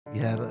We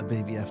had a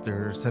baby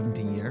after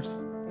 17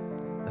 years.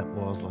 That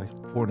was like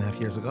 4.5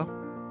 years ago.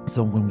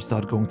 So when we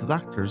started going to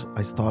doctors,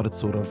 I started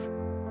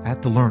I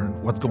had to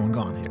learn what's going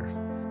on here.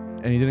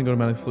 And you didn't go to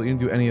medical school, you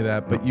didn't do any of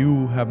that, but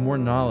you have more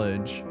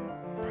knowledge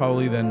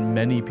probably than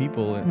many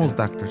people. Most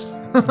doctors.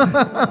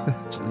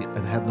 Actually, I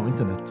had no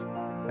internet.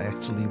 I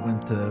actually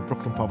went to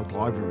Brooklyn Public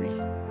Library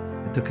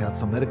and took out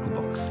some medical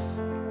books.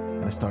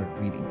 And I started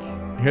reading.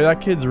 You hear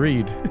that, kids?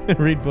 Read.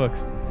 Read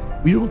books.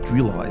 We don't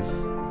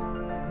realize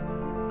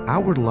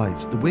our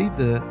lives, the way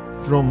the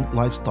Frum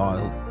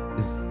lifestyle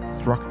is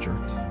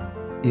structured,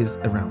 is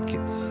around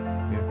kids.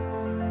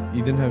 Yeah.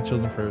 You didn't have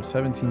children for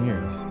 17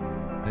 years,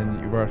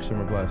 and you were actually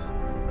more blessed.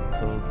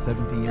 So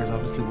 17 years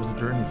obviously was a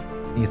journey.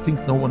 You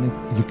think no one in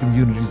your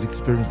community is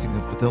experiencing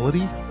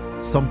infertility?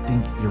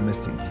 Something you're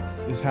missing.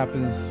 This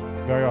happens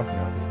very often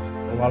nowadays.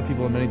 A lot of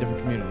people in many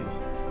different communities.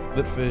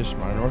 Litvish,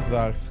 modern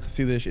Orthodox,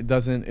 Hasidish, it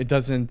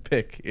doesn't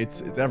pick.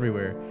 It's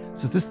everywhere.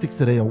 Statistics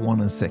today are 1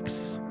 in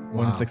 6.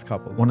 One in 6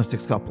 couples. 1 in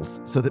 6 couples.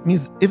 So that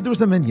means if there's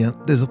a minyan,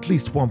 there's at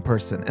least one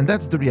person. And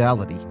that's the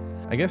reality.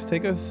 I guess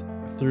take us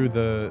through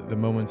the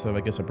moments of, I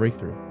guess, a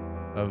breakthrough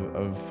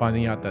of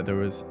finding out that there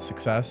was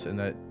success and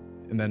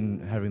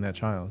then having that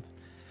child.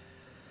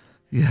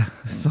 Yeah,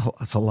 it's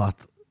a lot.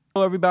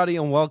 Hello, everybody,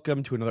 and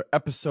welcome to another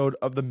episode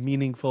of the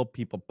Meaningful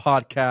People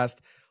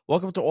podcast.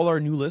 Welcome to all our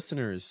new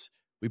listeners.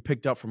 We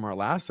picked up from our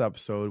last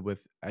episode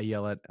with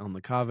Ayelet El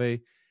Makave.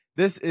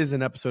 This is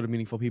an episode of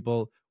Meaningful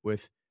People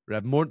with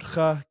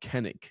Mordechai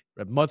Koenig,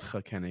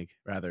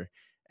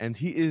 and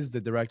he is the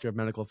director of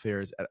medical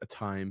affairs at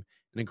ATime, an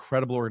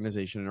incredible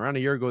organization. And around a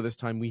year ago this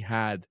time, we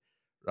had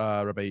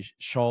Rabbi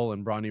Shaul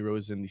and Bronnie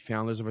Rosen, the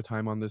founders of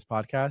ATime, on this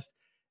podcast.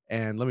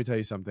 And let me tell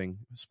you something,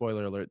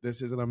 spoiler alert,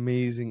 this is an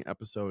amazing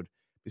episode.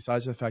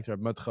 Besides the fact that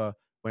Mordechai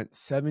went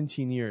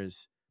 17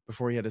 years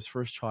before he had his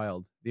first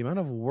child, the amount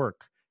of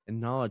work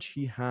and knowledge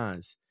he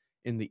has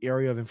in the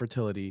area of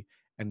infertility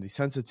and the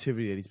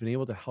sensitivity that he's been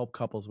able to help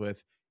couples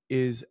with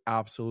is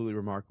absolutely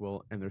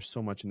remarkable. And there's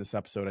so much in this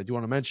episode. I do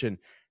want to mention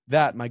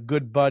that my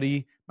good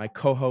buddy, my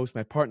co-host,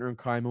 my partner in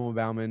crime, Momo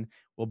Bauman,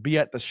 will be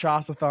at the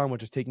Shasathon,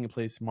 which is taking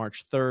place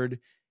March 3rd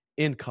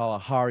in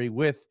Kalahari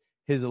with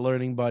his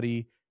learning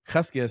buddy,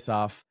 Chesky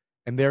Asaf,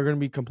 and they're going to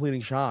be completing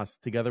Shas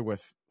together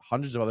with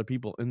hundreds of other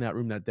people in that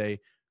room that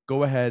day.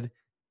 Go ahead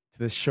to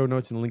the show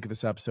notes and the link of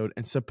this episode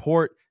and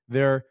support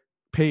their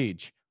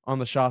page on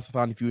the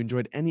Shasathon. If you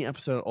enjoyed any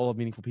episode at all of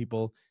Meaningful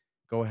People,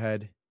 go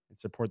ahead and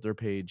support their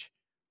page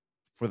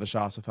for the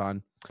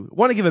Shasathon. We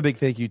want to give a big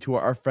thank you to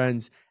our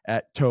friends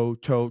at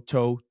Toveedo,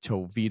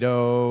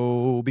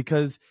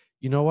 because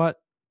you know what?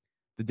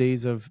 The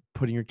days of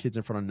putting your kids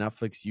in front of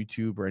Netflix,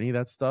 YouTube, or any of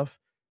that stuff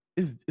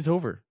is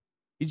over.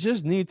 You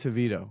just need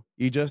Toveedo.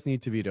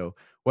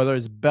 Whether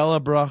it's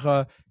Bella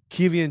Bracha,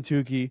 Kivi and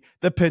Tuki,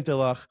 the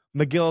Pintalach,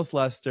 McGillis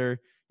Lester,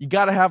 you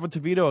got to have a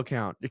Toveedo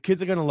account. Your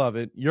kids are going to love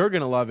it. You're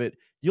going to love it.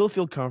 You'll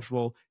feel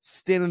comfortable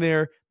standing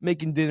there,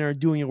 making dinner,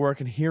 doing your work,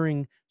 and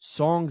hearing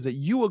songs that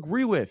you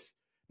agree with.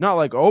 Not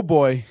like, oh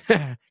boy,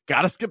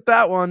 got to skip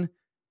that one.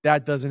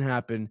 That doesn't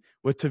happen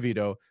with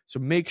Toveedo. So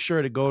make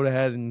sure to go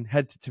ahead and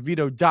head to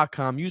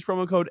Toveedo.com. Use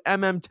promo code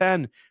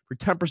MM10 for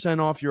 10%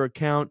 off your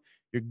account.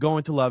 You're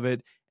going to love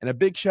it. And a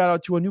big shout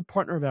out to a new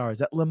partner of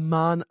ours at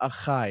Leman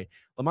Achai.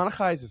 Leman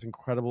Achai is this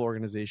incredible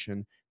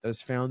organization that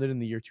was founded in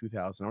the year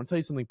 2000. I want to tell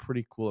you something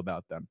pretty cool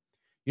about them.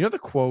 You know the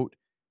quote,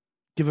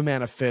 give a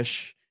man a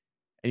fish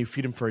and you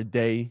feed him for a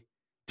day,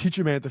 teach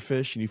a man to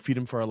fish and you feed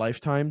him for a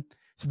lifetime.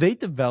 So they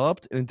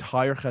developed an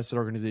entire chesed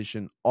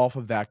organization off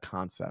of that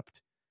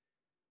concept,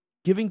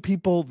 giving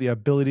people the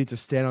ability to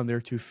stand on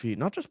their 2 feet,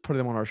 not just putting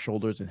them on our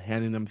shoulders and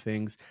handing them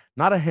things,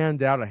 not a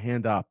hand out, a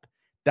hand up.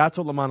 That's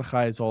what Leman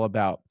Achai is all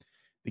about.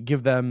 They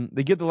give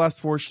the less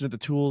fortunate the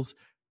tools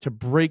to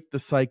break the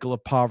cycle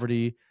of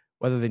poverty,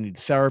 whether they need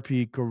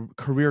therapy,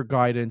 career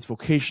guidance,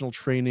 vocational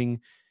training,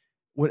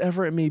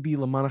 whatever it may be.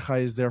 Leman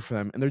Achai is there for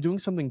them, and they're doing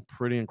something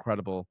pretty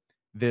incredible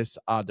this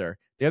Adar.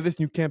 They have this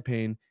new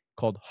campaign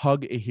called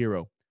Hug a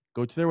Hero.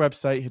 Go to their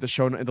website, hit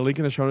the link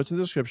in the show notes in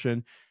the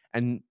description,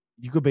 and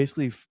you could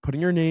basically put in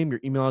your name, your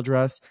email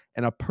address,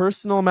 and a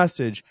personal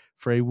message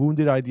for a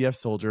wounded IDF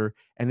soldier,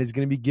 and it's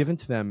going to be given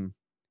to them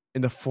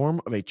in the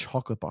form of a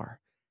chocolate bar.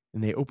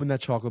 And they open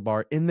that chocolate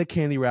bar. In the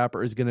candy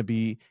wrapper is going to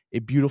be a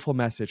beautiful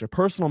message, a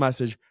personal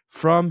message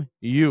from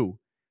you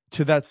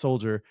to that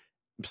soldier.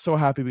 I'm so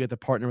happy we get to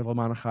partner with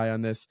Leman Achai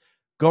on this.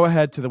 Go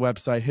ahead to the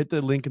website, hit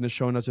the link in the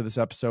show notes of this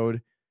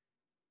episode,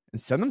 and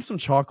send them some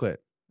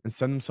chocolate and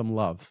send them some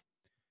love.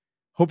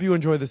 Hope you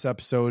enjoy this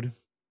episode.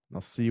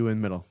 I'll see you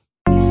in the middle.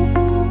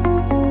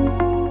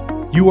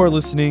 You are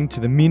listening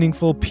to the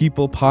Meaningful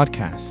People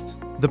podcast.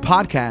 The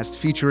podcast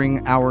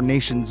featuring our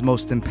nation's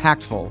most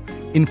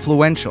impactful,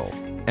 influential,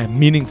 and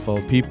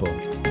meaningful people.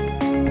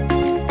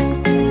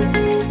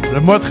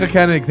 Mordechai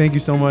Koenig, thank you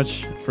so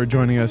much for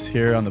joining us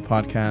here on the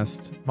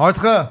podcast.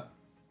 Mordechai,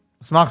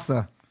 was machst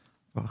du?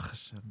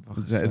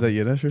 Is that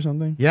Yiddish or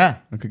something? Yeah.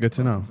 Okay, good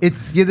to know.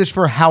 It's Yiddish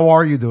for how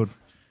are you, dude?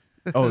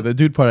 Oh, the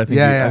dude part,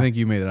 I think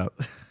you made it up.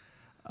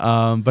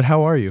 But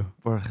how are you?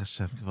 Baruch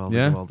Hashem, geweldig,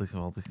 Yeah?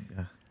 geweldig.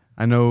 Yeah.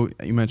 I know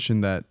you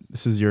mentioned that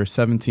this is your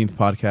 17th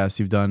podcast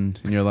you've done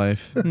in your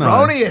life. No.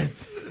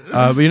 Erroneous.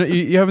 But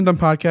you haven't done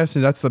podcasts,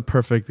 and that's the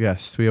perfect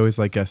guest. We always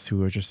like guests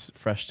who are just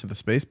fresh to the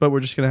space, but we're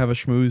just going to have a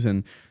schmooze,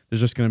 and there's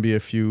just going to be a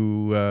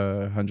few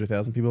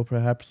 100,000 people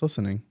perhaps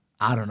listening.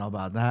 I don't know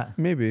about that.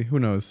 Maybe. Who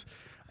knows?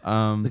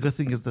 The good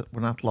thing is that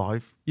we're not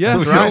live. Yeah, so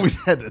that's we right.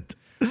 always edit.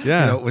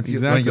 Yeah, when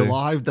exactly. you're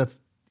live, that's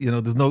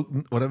there's no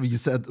whatever you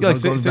said. Yeah, like,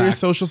 no going say your back.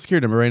 social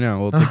security number right now.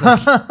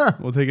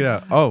 We'll take it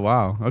out. Oh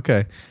wow.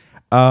 Okay.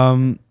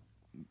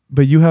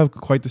 But you have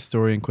quite the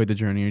story and quite the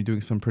journey. You're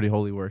doing some pretty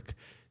holy work.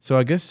 So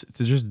I guess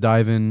to just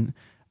dive in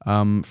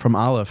from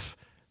Aleph,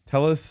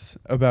 tell us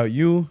about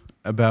you,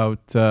 about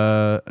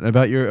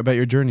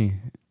your journey,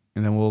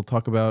 and then we'll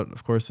talk about,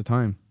 of course, the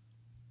time.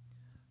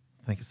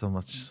 Thank you so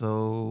much.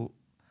 So,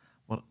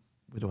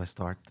 where do I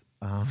start?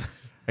 I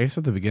guess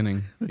at the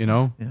beginning.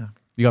 You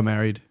got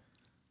married.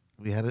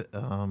 We had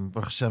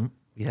Baruch Hashem,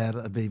 we had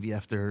a baby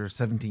after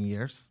 17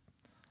 years.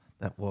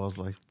 That was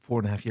like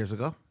 4.5 years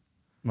ago.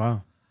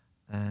 Wow.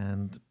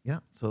 And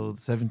so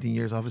 17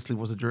 years obviously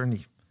was a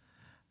journey.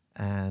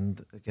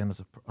 And again,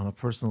 on a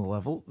personal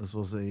level, this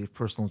was a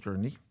personal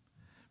journey.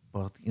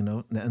 But,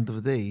 at the end of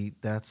the day,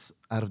 that's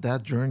out of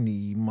that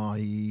journey,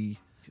 my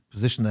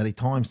position at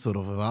ATime sort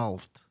of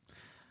evolved.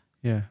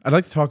 Yeah. I'd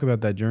like to talk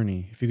about that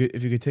journey. If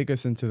you could take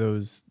us into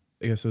those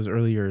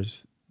early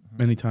years.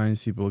 Many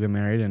times people get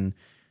married and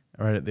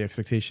the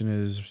expectation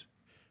is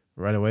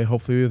right away,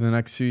 hopefully within the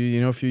next few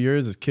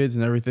years as kids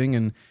and everything.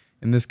 And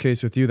in this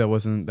case with you, that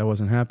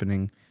wasn't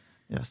happening.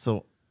 Yeah.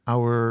 So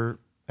our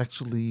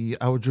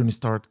journey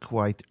started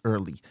quite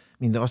early. I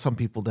mean, there are some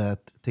people that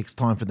it takes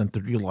time for them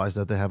to realize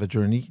that they have a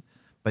journey.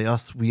 By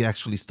us, we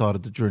actually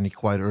started the journey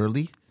quite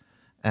early,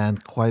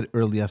 and quite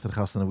early after the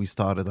Chasana, we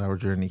started our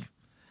journey.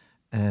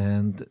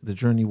 And the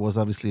journey was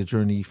obviously a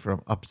journey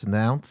from ups and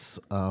downs,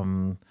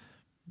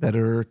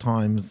 better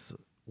times,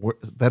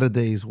 better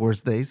days,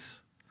 worse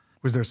days.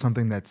 Was there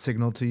something that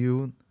signaled to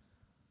you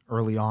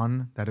early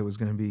on that it was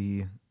going to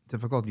be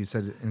difficult? You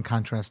said in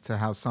contrast to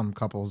how some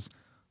couples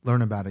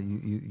learn about it,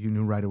 you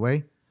knew right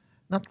away?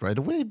 Not right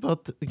away,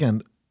 but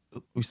again,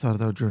 we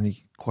started our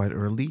journey quite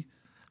early.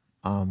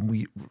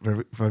 We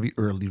very, very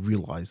early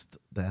realized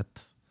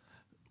that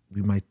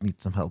we might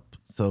need some help.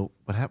 So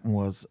what happened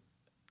was,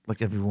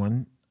 like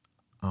everyone,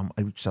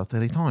 I reached out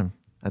at ATime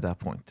at that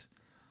point.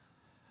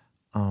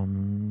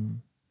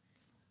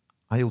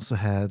 I also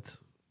had,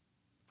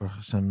 Baruch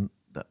Hashem,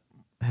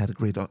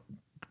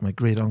 my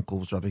great uncle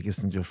was Rabbi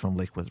Gissinger from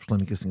Lakewood.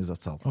 Shlomi Gissinger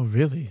Zatzal. Oh,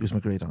 really? He was my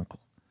great uncle.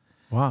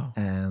 Wow.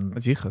 And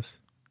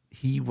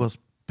he was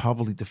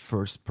probably the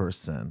first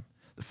person,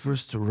 the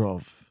first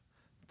Rav,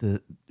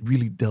 to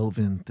really delve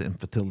into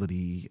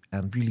infertility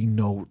and really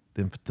know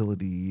the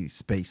infertility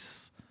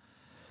space.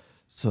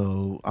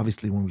 So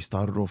obviously when we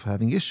started off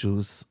having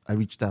issues, I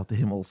reached out to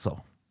him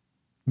also.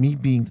 Me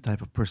being the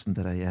type of person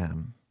that I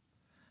am,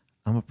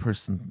 I'm a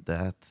person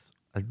that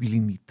I really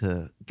need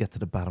to get to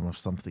the bottom of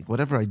something.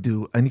 Whatever I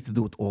do, I need to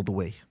do it all the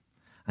way.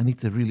 I need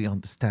to really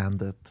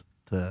understand it.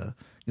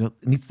 It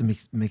needs to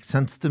make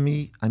sense to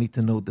me. I need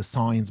to know the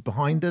science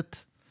behind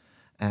it,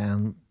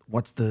 and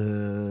what's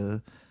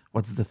the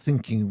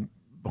thinking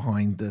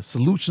behind the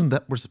solution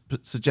that we're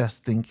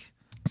suggesting.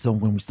 So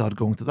when we started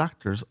going to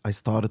doctors,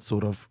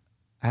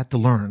 I had to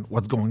learn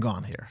what's going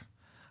on here.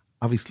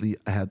 Obviously,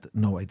 I had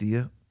no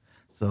idea.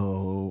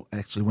 So I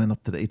actually went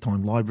up to the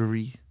ATime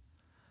library.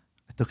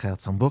 I took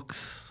out some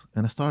books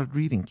and I started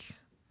reading.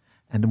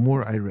 And the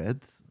more I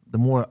read, the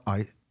more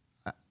I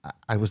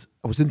was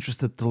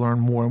interested to learn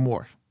more and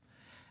more.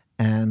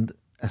 And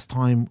as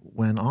time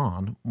went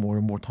on, more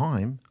and more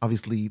time,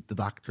 obviously the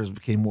doctors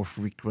became more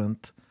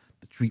frequent.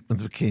 The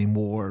treatments became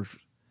more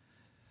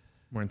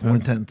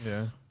intense.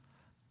 Yeah.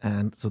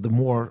 And so the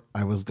more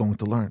I was going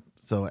to learn.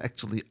 So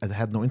actually, I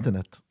had no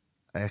internet.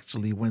 I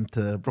actually went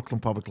to Brooklyn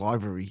Public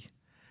Library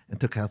and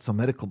took out some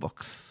medical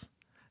books,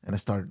 and I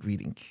started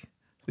reading.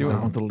 You I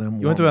wanted to learn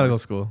more. You went to medical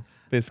school,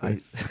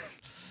 basically.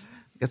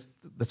 That's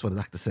what the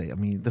doctors say. I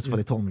mean, that's what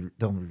they told me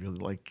really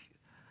like.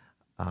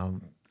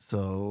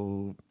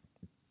 So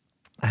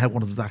I had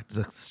one of the doctors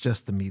that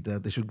suggested me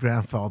that they should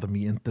grandfather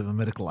me into a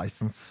medical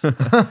license.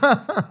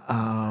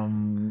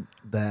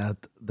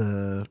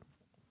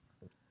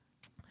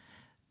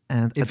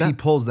 And if he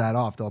pulls that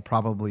off, they'll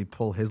probably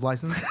pull his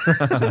license,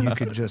 so they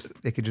could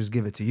just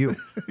give it to you.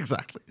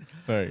 Exactly.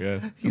 Very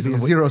good. He's a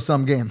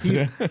zero-sum game.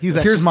 He's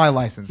Here's my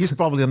license. He's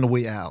probably on the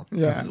way out.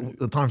 Yeah.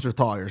 The times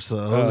retire,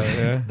 so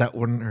that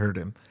wouldn't hurt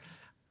him.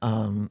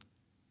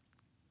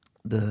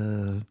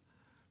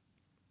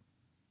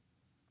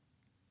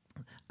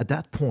 At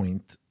that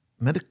point,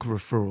 medical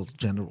referrals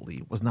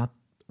generally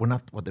were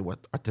not what they are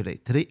today.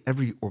 Today,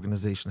 every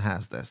organization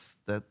has this.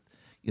 That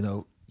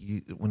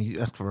when you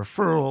ask for a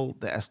referral,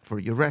 they ask for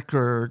your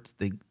records.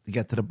 They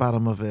get to the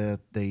bottom of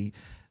it. They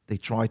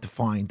try to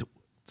find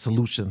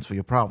solutions for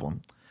your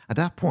problem. At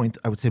that point,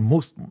 I would say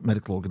most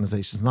medical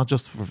organizations, not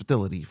just for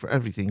fertility, for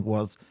everything,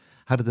 was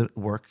how did it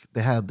work?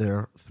 They had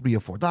their 3 or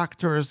 4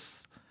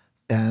 doctors,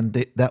 and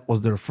that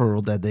was the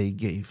referral that they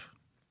gave.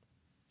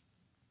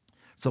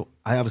 So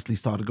I obviously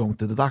started going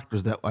to the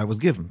doctors that I was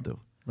given to.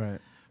 Right.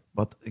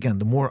 But again,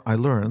 the more I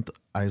learned,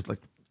 I was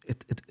like,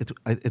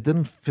 it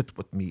didn't fit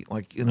with me.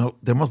 Like,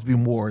 there must be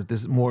more.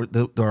 There's more.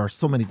 There are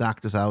so many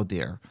doctors out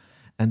there,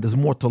 and there's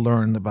more to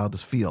learn about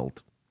this field.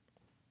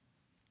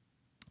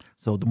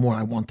 So the more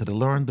I wanted to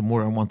learn, the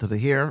more I wanted to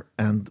hear.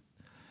 And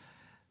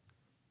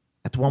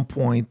at one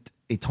point,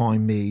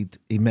 ATime made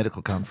a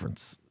medical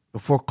conference.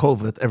 Before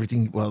COVID,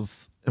 everything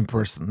was in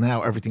person. Now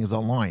everything is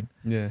online.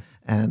 Yeah.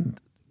 And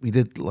we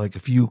did like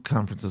a few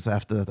conferences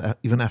after that.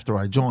 Even after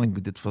I joined,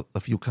 we did a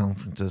few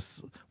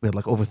conferences. We had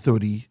like over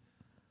 30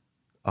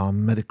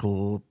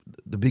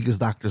 the biggest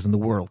doctors in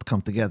the world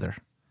come together.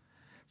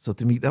 So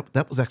to me,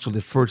 that was actually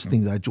the first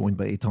thing that I joined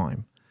by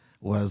ATime,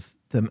 was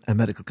a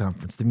medical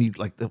conference. To me,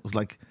 like that was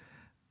like,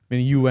 I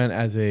mean, you went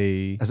as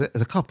a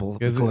couple.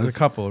 as a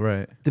couple,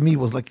 right? To me, it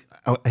was like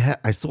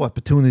I saw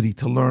opportunity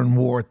to learn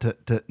more,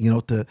 to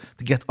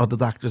get other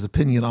doctors'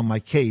 opinion on my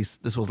case.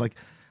 This was like,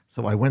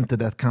 so I went to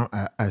that.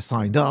 I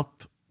signed up.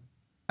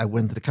 I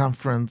went to the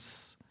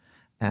conference,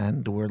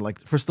 and we're like,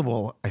 first of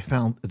all, I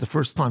found it's the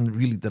first time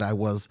really that I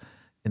was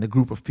in a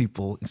group of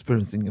people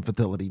experiencing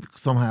infertility.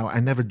 Because somehow I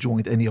never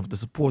joined any of the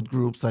support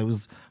groups. I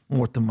was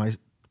more to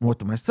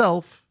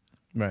myself.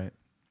 Right.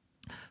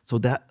 So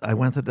that I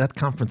went to that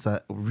conference.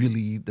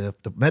 Really, the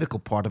medical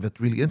part of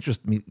it really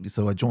interested me.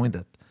 So I joined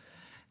it.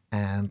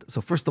 And so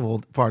first of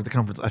all, part of the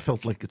conference, I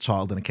felt like a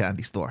child in a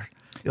candy store.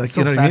 Like, it's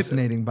so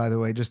fascinating, by the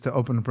way, just to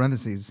open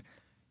parentheses,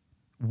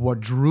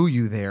 what drew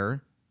you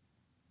there,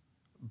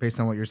 based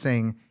on what you're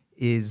saying,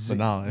 is the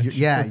knowledge.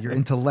 Your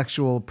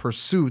intellectual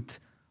pursuit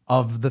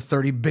of the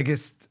 30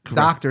 biggest Correct.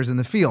 doctors in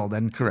the field.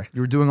 And Correct.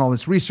 you were doing all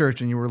this research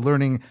and you were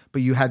learning,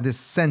 but you had this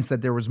sense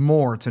that there was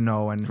more to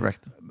know and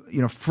Correct.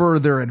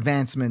 Further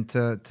advancement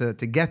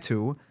to get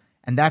to.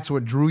 And that's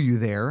what drew you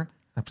there.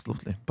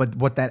 Absolutely. But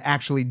what that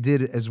actually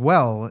did as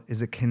well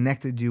is it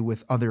connected you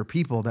with other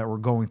people that were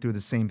going through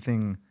the same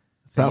thing.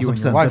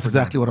 1,000%. That's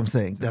exactly what I'm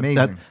saying.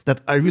 Amazing.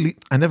 That I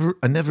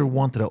never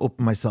wanted to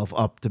open myself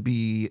up to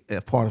be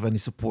a part of any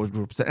support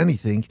groups or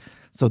anything.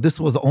 So this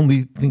was the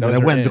only thing that I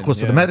went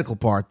because of the medical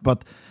part.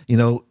 But as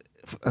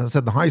I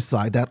said, the high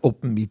side, that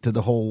opened me to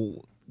the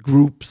whole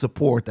group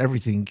support,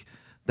 everything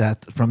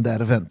that from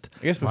that event.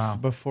 I guess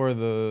before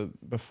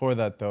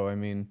that though, I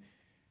mean,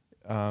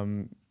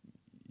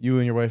 you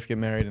and your wife get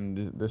married, and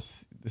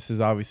this is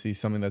obviously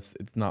something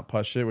it's not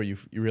push shit, where you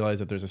realize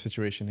that there's a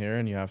situation here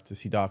and you have to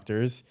see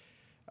doctors.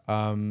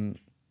 And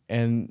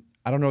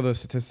I don't know the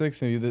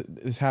statistics. Maybe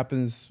this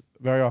happens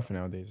very often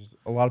nowadays. There's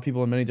a lot of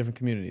people in many different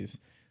communities.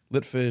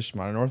 Litvish,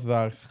 modern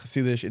Orthodox,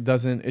 Hasidish. It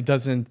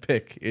doesn't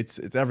pick.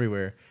 It's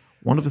everywhere.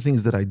 One of the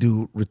things that I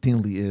do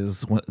routinely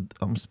is when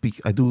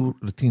I do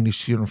routinely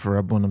shiurim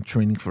for Rabbanim,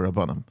 training for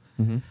Rabbanim.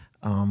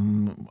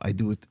 Mm-hmm. I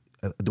do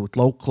it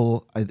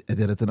local. I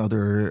did it in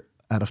other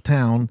out of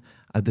town.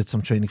 I did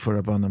some training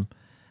for Rabbanim,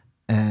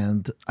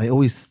 and I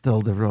always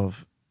tell the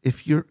Rav,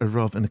 if you're a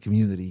Rav in a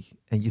community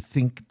and you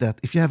think that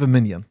if you have a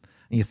minyan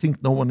and you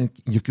think no one in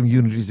your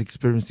community is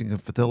experiencing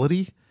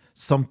infertility,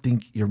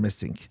 something you're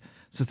missing.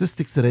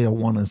 Statistics today are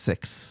 1 in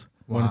 6.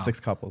 1 in 6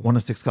 couples. 1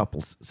 in 6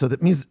 couples. So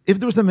that means if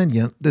there's a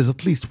minyan, there's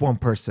at least one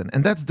person,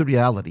 and that's the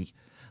reality.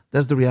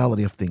 That's the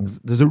reality of things.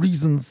 There's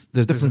reasons.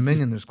 There's different. There's a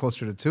minyan. There's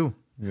closer to 2.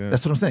 Yeah.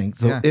 That's what I'm saying.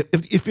 So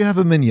if you have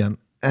a minyan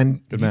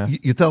and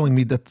you're telling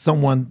me that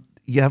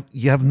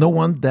you have no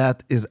one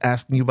that is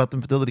asking you about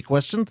infertility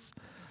questions,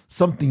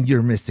 something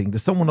you're missing.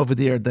 There's someone over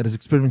there that is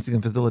experiencing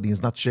infertility and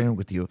is not sharing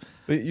with you.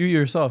 But you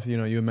yourself,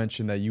 you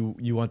mentioned that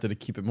you wanted to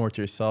keep it more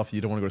to yourself.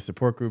 You don't want to go to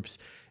support groups.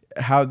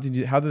 How did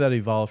that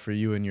evolve for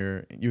you and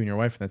your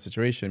wife in that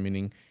situation?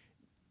 Meaning,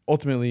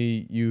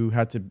 ultimately, you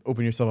had to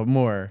open yourself up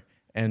more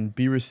and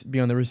be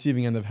on the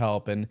receiving end of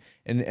help. And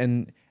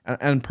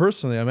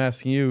personally, I'm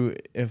asking you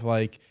if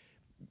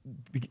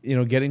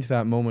getting to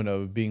that moment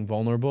of being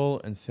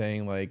vulnerable and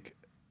saying like,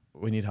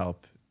 we need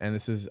help and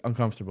this is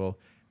uncomfortable.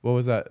 What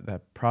was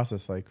that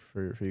process like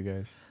for you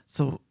guys?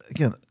 So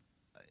again,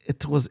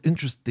 it was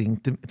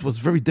interesting. It was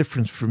very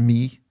different for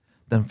me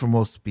than for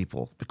most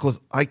people because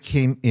I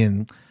came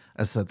in,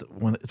 I said,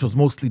 when it was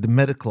mostly the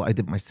medical I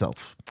did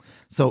myself.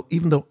 So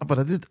even though, but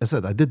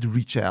I did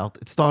reach out.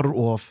 It started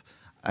off,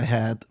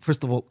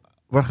 first of all,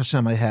 Baruch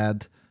Hashem, I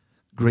had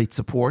great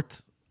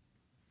support.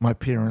 My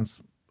parents,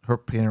 her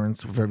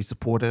parents were very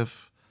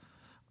supportive.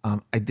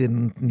 I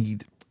didn't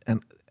need,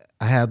 and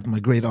I had my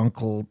great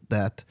uncle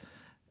that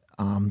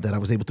I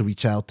was able to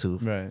reach out to.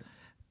 Right.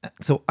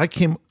 So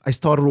I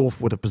started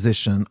off with a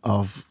position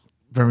of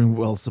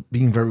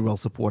being very well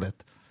supported.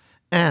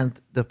 And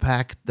the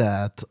fact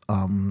that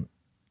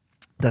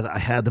I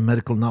had the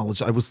medical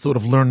knowledge, I was sort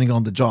of learning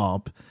on the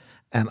job,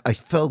 and I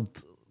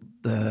felt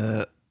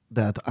that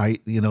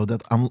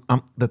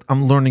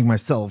I'm learning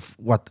myself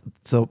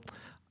so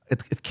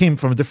it came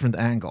from a different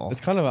angle.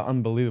 It's kind of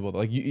unbelievable.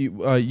 Like you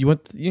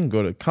didn't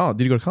go to college.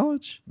 Did you go to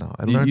college? No,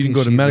 you didn't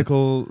go to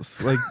medical.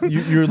 Like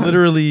you're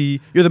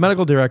literally you're the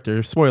medical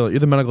director. Spoiler: you're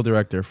the medical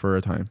director for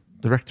ATime.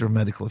 Director of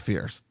Medical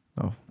Affairs.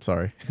 Oh,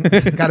 sorry.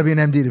 Got to be an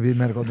MD to be a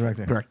medical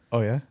director. Correct.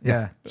 Oh yeah.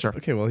 Yeah. Sure.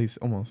 Okay, well he's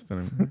almost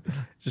done.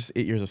 Just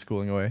 8 years of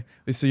schooling away.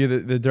 So you're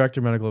the director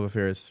of medical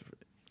affairs,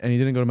 and you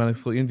didn't go to medical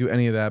school. You didn't do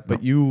any of that,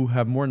 but you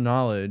have more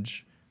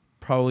knowledge,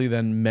 probably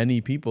than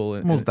many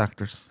people. Most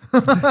doctors.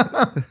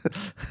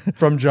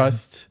 From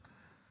just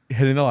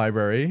hitting the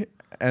library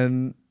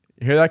and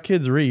hear that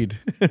kids read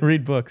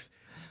books.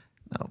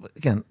 No, but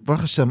again,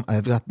 Baruch Hashem,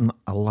 I've gotten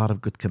a lot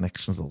of good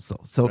connections also.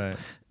 So Right.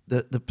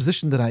 the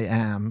position that I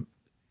am,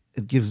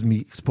 it gives me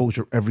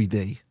exposure every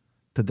day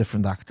to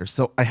different doctors.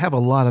 So I have a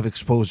lot of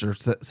exposure.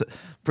 So,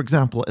 for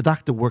example, a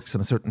doctor works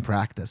in a certain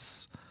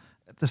practice.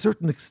 At a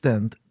certain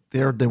extent,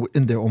 they're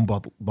in their own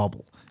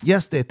bubble.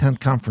 Yes, they attend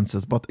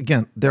conferences, but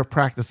again, they're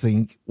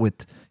practicing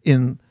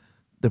within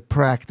the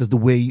practice, the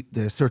way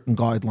there's certain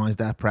guidelines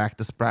that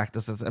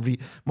practices.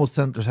 Most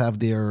centers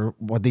have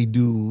what they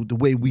do, the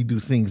way we do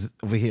things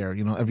over here.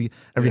 You know,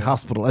 every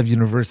hospital, every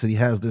university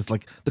has this,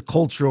 like the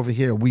culture over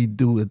here. We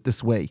do it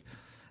this way,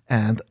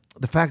 and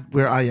the fact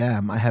where I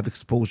am, I have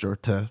exposure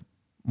to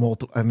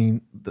multiple. I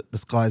mean, the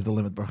sky's the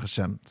limit, Baruch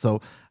Hashem. So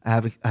I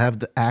have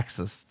the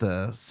access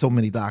to so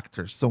many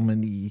doctors, so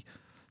many.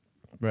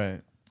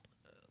 Right.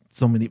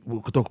 We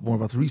could talk more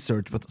about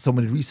research, but so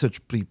many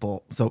research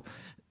people. So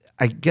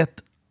I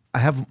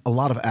have a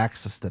lot of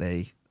access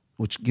today,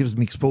 which gives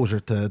me exposure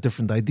to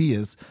different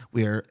ideas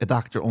where a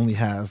doctor only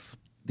has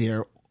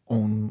their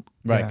own.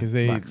 Right, because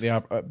box.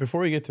 before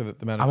we get to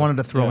the medical, I wanted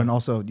to throw in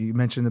also, you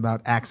mentioned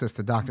about access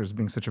to doctors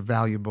being such a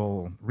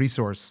valuable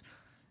resource.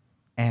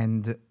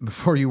 And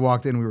before you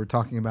walked in, we were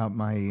talking about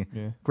my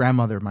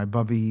grandmother, my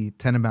Bubby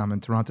Tenenbaum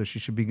in Toronto. She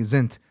should be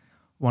gezind.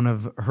 One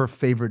of her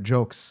favorite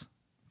jokes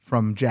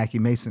from Jackie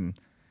Mason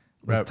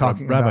was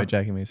talking Rabbi about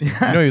Jackie Mason.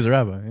 You know he was a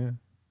rabbi. Yeah.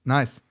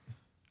 Nice.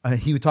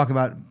 He would talk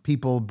about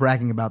people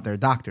bragging about their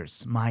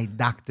doctors. My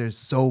doctor's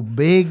so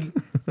big,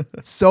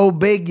 so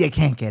big you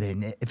can't get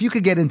in. If you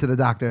could get into the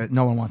doctor,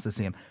 no one wants to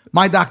see him.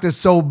 My doctor's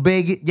so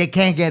big you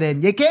can't get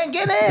in. You can't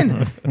get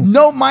in.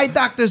 No, my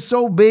doctor's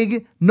so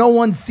big no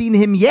one's seen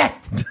him yet.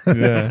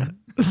 Yeah.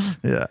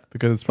 Yeah.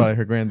 Because it's probably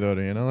her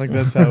granddaughter. You know, like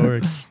that's how it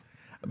works.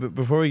 But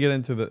before we get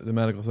into the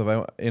medical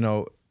stuff,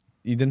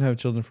 you didn't have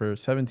children for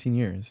 17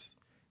 years,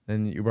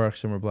 and you Baruch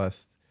Hashem were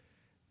blessed.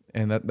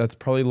 And that's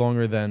probably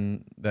longer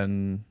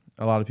than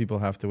a lot of people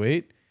have to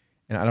wait.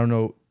 And I don't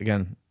know,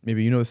 again,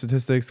 maybe you know the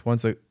statistics.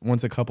 Once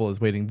a couple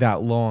is waiting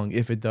that long,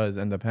 if it does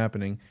end up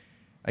happening,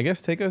 I guess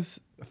take us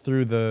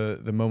through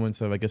the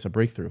moments of, I guess, a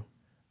breakthrough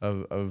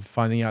of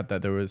finding out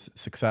that there was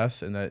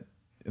success and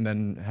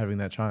then having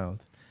that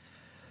child.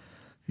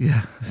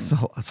 Yeah,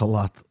 it's a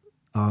lot.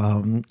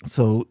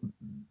 So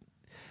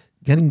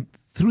getting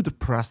through the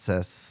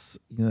process,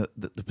 the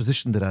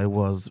position that I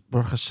was,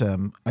 Baruch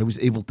Hashem, I was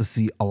able to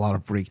see a lot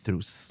of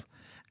breakthroughs.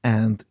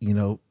 And,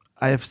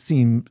 I have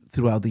seen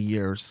throughout the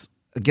years,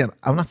 again,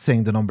 I'm not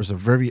saying the numbers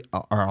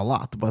are a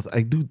lot, but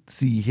I do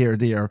see here or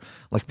there,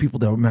 like people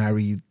that were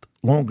married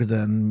longer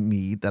than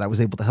me, that I was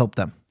able to help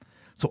them.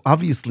 So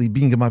obviously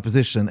being in my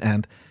position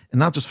and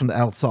not just from the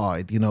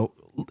outside, in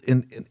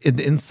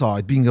the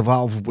inside, being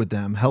involved with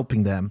them,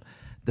 helping them,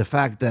 the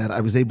fact that I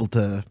was able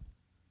to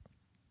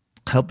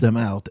help them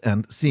out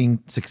and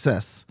seeing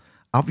success,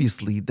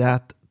 obviously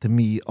that to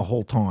me a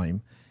whole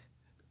time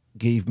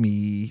gave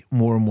me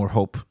more and more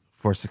hope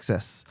for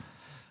success.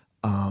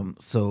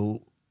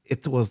 So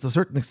it was to a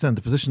certain extent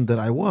the position that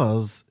I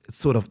was, it's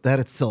sort of that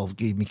itself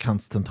gave me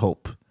constant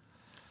hope.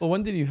 Well,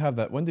 when did you have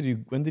that? When did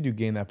you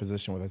gain that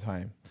position with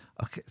ATime?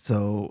 Okay,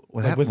 so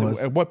what happened was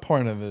at what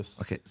part of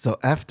this? Okay, so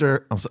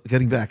after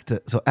getting back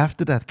to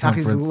after that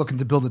conference, Kachi's looking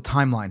to build a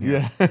timeline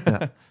here.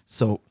 Yeah.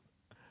 So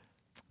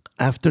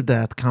after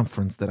that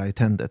conference that I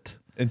attended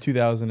in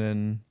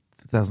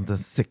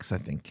 2006, I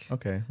think.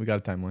 Okay, we got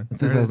a timeline. In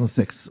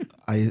 2006,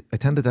 I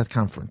attended that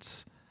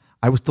conference.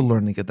 I was still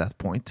learning at that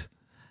point.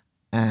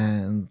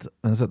 And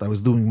as I said, I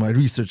was doing my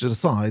research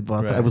aside,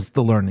 but I was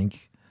still learning.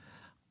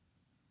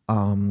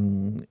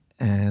 And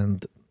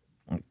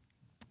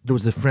there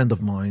was a friend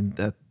of mine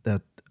that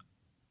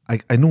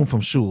I knew him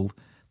from shul,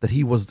 that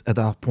he was at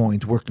that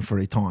point working for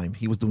ATime.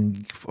 He was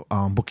doing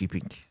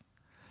bookkeeping.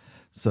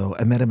 So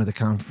I met him at the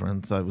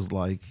conference. I was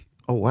like,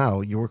 oh,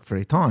 wow, you work for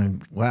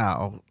ATime.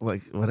 Wow,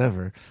 like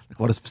whatever. Like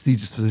what is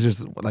prestigious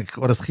position? Like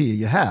what is here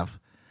you have?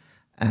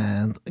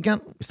 And again,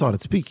 we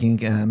started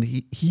speaking, and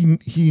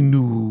he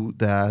knew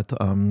that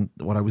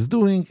what I was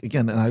doing.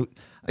 Again, and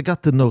I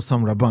got to know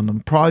some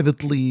Rabbanim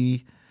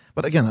privately,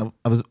 but again,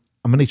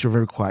 I'm a nature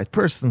very quiet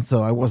person,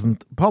 so I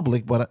wasn't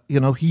public. But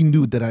he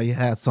knew that I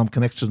had some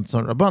connections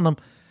on Rabbanim,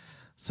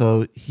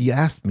 so he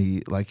asked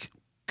me like,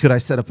 could I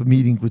set up a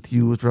meeting with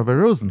you with Rabbi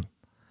Rosen?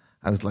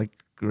 I was like,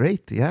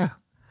 great, yeah.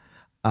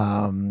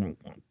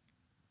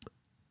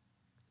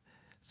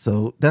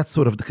 So that's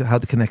sort of how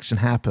the connection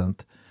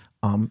happened.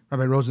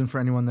 Rabbi Rosen, for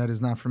anyone that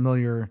is not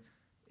familiar,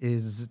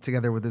 is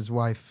together with his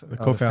wife, the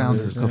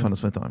co-founders.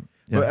 Co-founders of ATime.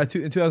 Yeah. But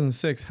in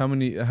 2006, how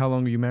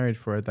long were you married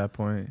for at that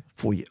point?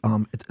 4 years.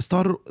 It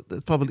started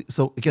probably.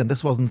 So again,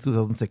 this wasn't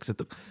 2006.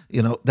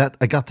 That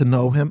I got to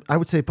know him. I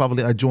would say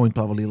probably I joined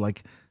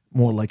like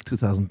more like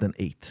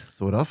 2008,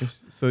 sort of.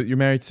 So you're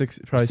married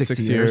probably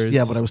six years.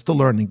 Yeah, but I was still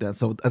learning that.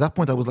 So at that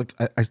point, I was like,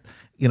 I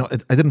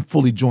didn't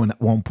fully join at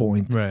one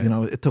point. Right.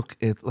 It took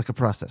it like a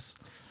process.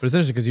 But it's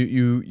interesting because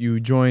you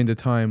joined the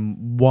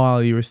time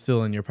while you were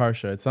still in your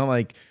parsha. It's not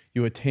like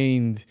you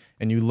attained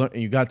and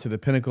you got to the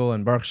pinnacle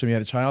and Baruch Hashem you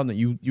had a child. And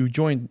you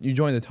joined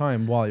the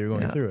time while you were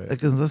going through it.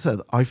 Like, as I said,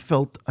 I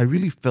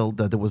really felt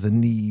that there was a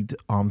need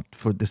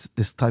for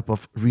this type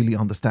of real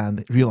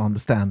understanding.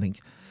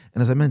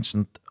 And as I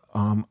mentioned,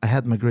 I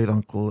had my great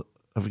uncle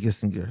Rav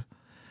Gissinger,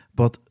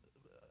 but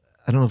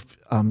I don't know if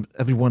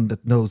everyone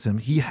that knows him,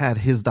 he had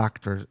his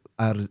doctor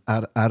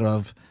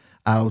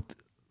out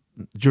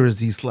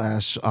Jersey /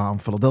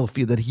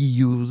 Philadelphia that he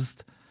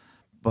used,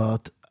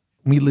 but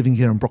me living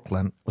here in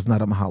Brooklyn was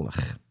not a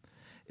mahalach.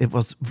 It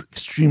was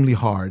extremely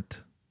hard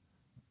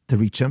to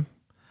reach him.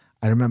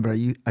 I remember I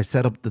used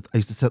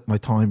to set my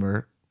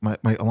timer,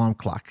 my alarm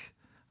clock.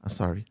 I'm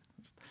sorry.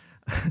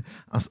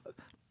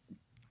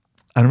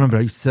 I remember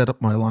I set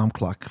up my alarm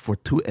clock for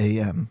 2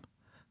 a.m.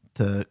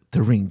 to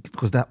ring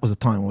because that was the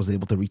time I was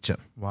able to reach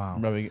him. Wow.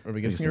 Rabbi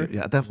Gissinger?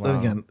 Yeah, definitely. Wow.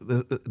 Again,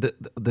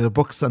 the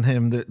books on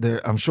him,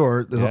 I'm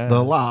sure there's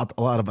a lot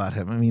about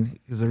him. I mean,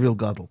 he's a real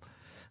gadol.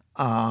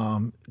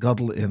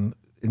 Gadol in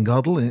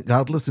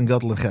godless and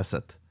gadol in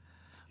chesed.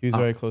 He was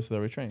very close to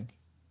the training.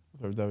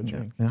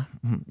 Yeah,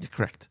 you're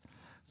correct.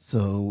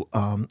 So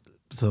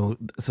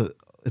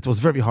it was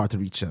very hard to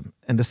reach him.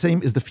 And the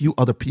same is the few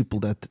other people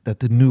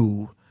that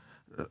knew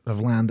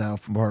of Landau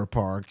from Borough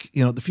Park.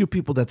 The few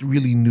people that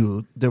really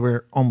knew, they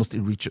were almost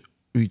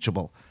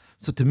reachable.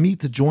 So to me,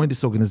 to join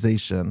this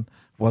organization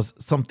was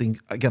something,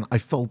 again, I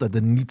felt that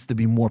there needs to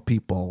be more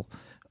people,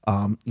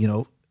 not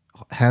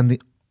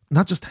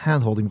just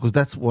hand-holding, because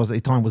that was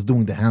ATime was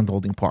doing the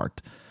hand-holding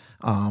part.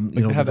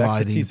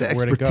 Providing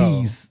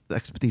the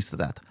expertise to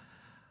that.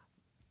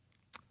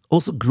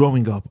 Also,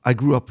 growing up, I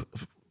grew up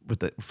with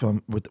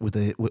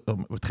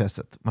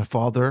Chesed. My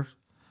father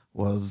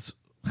was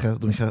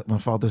my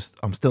father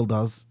still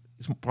does.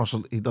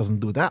 He doesn't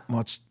do that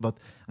much, but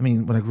I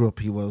mean, when I grew up,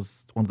 he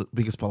was one of the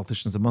biggest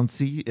politicians in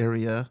Monsey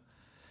area.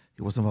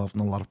 He was involved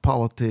in a lot of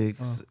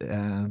politics,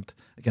 and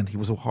again, he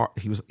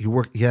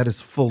had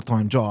his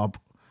full-time job,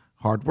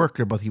 hard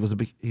worker, but he was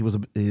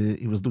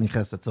doing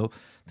Chesed. So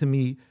to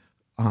me,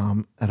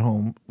 at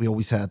home, we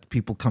always had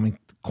people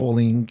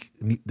calling.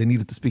 They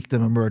needed to speak to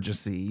them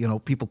emergency.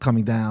 People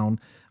coming down,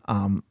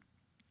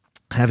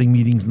 having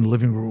meetings in the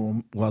living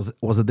room was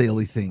a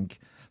daily thing.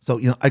 So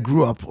I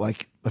grew up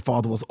like my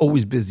father was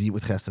always busy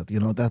with Chesed.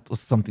 That was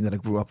something that I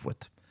grew up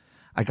with.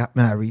 I got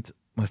married.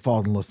 My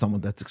father-in-law is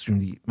someone that's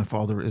extremely. My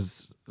father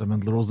is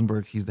Mendel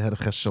Rosenberg. He's the head of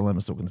Chesed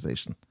Shalemus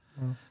organization.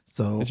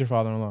 So it's your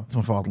father-in-law. It's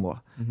my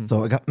father-in-law. Mm-hmm.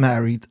 So I got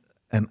married,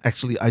 and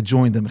actually I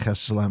joined him in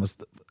Chesed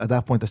Shalemus. At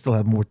that point, I still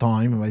had more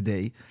time in my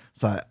day,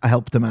 so I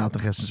helped him out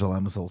in Chesed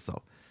Shalemus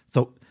also.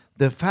 So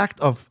the fact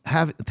of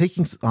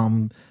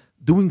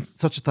doing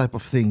such a type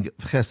of thing,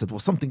 Chesed,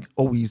 was something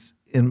always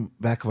in the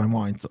back of my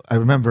mind. I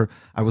remember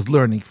I was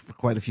learning for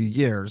quite a few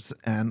years,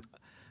 and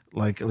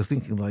I was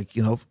thinking,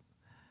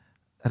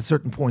 at a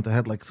certain point, I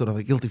had sort of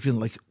a guilty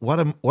feeling,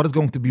 what is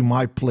going to be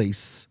my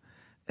place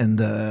in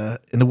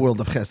the world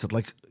of Chesed?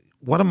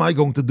 What am I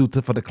going to do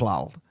for the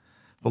klal,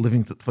 for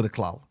living for the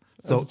klal?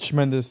 So that's a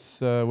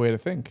tremendous way to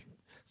think.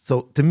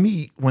 So to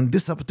me, when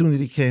this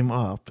opportunity came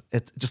up,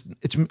 it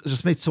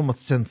just made so much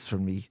sense for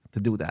me to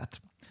do that.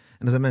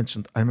 And as I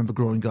mentioned, I remember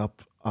growing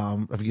up,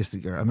 Rav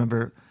Gissinger. I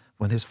remember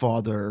when his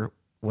father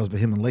was by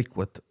him in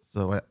Lakewood,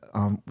 so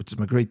which is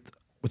my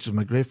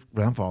great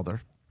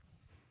grandfather.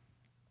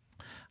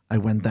 I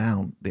went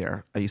down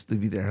there. I used to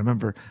be there. I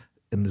remember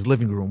in his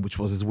living room, which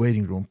was his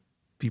waiting room,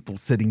 people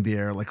sitting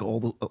there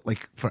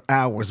for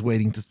hours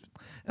waiting to,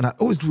 and I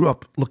always grew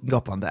up looking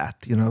up on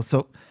that.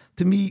 So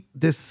to me,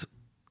 this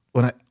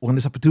when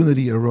this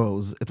opportunity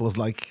arose, it was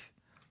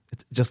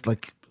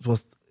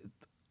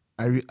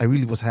I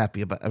really was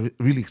happy about. I was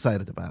really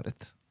excited about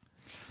it.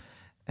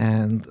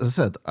 And as I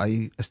said,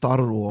 I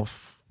started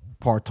off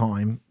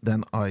part-time,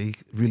 then I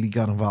really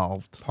got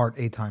involved. Part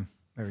ATime,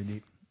 very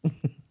deep.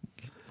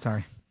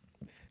 Sorry.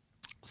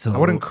 So I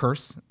wouldn't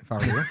curse if I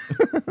were you.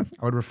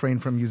 I would refrain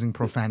from using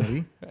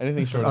profanity.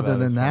 Anything short Other of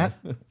that than that,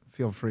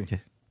 feel free.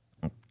 Okay.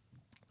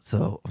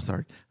 So I'm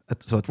sorry.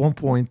 So at one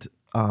point,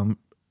 one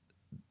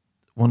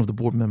of the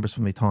board members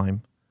from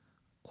ATime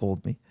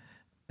called me,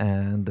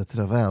 and the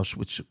Rav Ausch,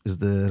 which is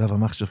the Rav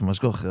HaMachshir from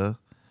Ashgocha,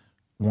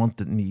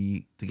 wanted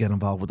me to get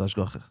involved with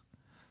Ashgocha.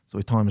 So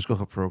ATime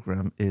Ashgocha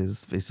program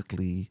is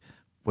basically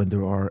when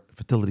there are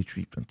fertility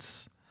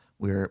treatments,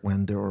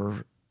 when there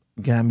are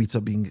gametes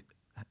are being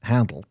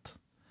handled,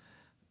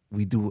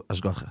 we do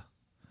Ashgocha.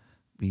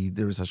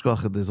 There is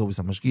Ashgocha, there's always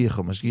a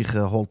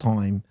Mashgicha whole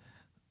time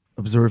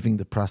observing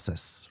the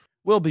process.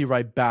 We'll be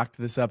right back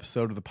to this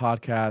episode of the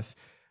podcast.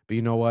 But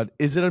you know what?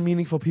 Is it a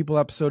Meaningful People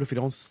episode if we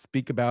don't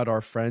speak about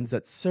our friends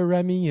at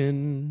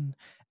Ceremian,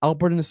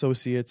 Alpert and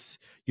Associates?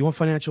 You want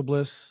financial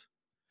bliss?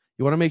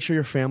 You want to make sure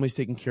your family's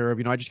taken care of?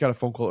 I just got a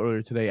phone call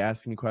earlier today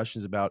asking me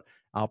questions about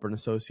Alpert and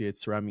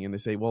Associates, Ceremian. They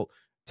say, well,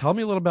 Tell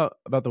me a little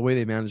about the way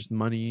they managed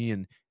money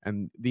and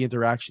the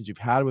interactions you've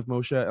had with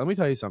Moshe. Let me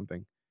tell you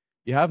something.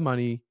 You have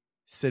money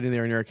sitting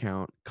there in your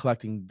account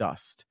collecting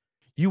dust.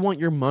 You want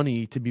your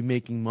money to be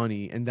making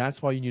money, and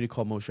that's why you need to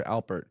call Moshe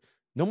Alpert.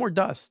 No more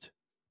dust.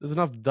 There's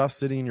enough dust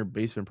sitting in your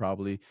basement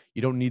probably.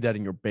 You don't need that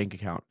in your bank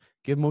account.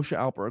 Give Moshe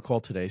Alpert a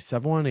call today,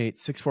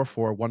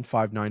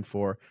 718-644-1594,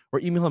 or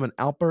email him at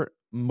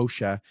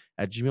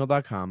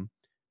alpertmoshe@gmail.com.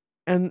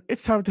 And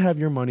it's time to have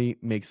your money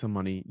make some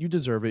money. You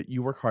deserve it.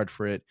 You work hard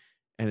for it.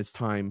 And it's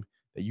time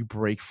that you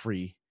break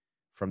free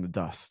from the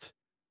dust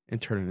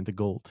and turn it into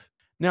gold.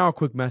 Now, a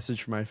quick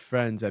message for my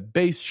friends at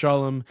Beis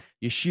Shalom,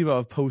 Yeshiva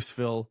of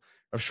Postville.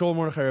 Rav Sholem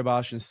Mordechai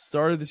Rabashin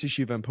started this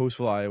yeshiva in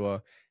Postville,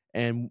 Iowa.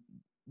 And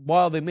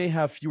while they may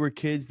have fewer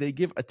kids, they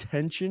give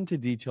attention to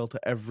detail to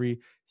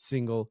every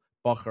single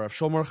bacher. Rav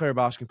Sholem Mordechai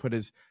Rabashin put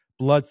his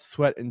blood,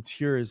 sweat, and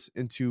tears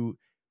into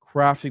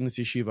crafting this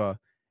yeshiva.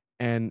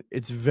 And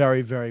it's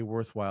very, very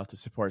worthwhile to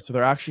support. So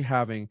they're actually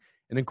having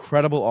an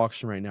incredible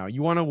auction right now.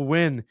 You want to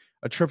win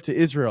a trip to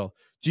Israel?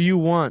 Do you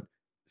want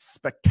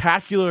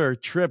spectacular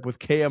trip with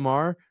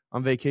KMR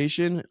on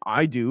vacation?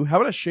 I do. How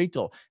about a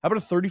sheitel? How about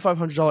a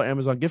 $3,500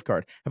 Amazon gift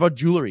card? How about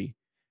jewelry?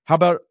 How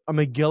about a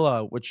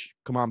Megillah, which,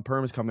 come on,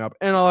 Perm is coming up,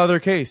 and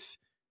another case?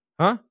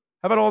 Huh?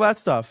 How about all that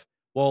stuff?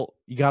 Well,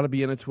 you got to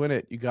be in it to win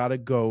it. You got to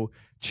go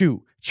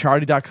to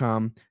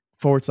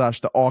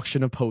charity.com/the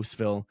auction of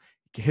Postville.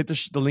 Hit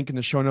the link in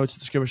the show notes,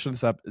 description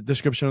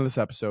of this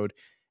episode,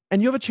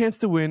 and you have a chance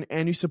to win,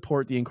 and you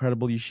support the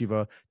incredible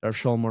yeshiva that Rav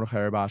Sholem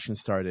Mordechai Rabashin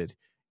started.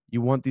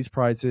 You want these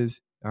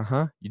prizes?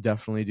 You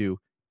definitely do.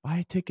 Buy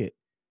a ticket.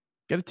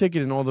 Get a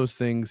ticket and all those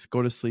things.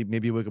 Go to sleep.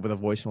 Maybe you wake up with a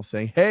voicemail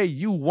saying, hey,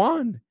 you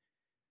won.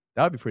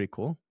 That would be pretty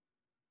cool.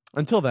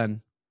 Until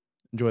then,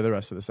 enjoy the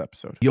rest of this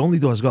episode. You only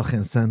do hashgacha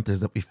in centers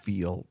that we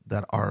feel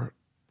that are,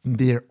 from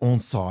their own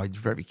side,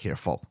 very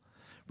careful.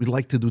 We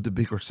like to do the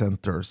bigger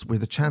centers where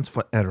the chance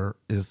for error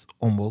is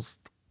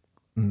almost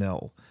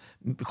nil,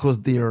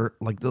 because they're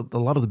like a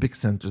lot of the big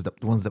centers, the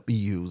ones that we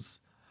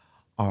use,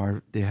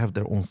 they have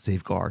their own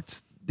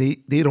safeguards.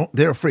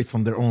 They're afraid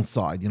from their own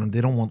side.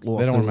 They don't want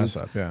lawsuits. They don't want to mess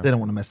up. Yeah. They don't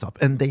want to mess up,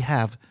 and they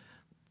have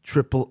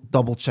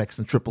double checks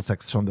and triple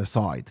checks from their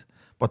side.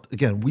 But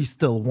again, we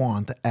still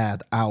want to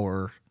add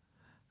to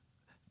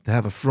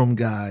have a from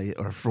guy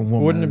or from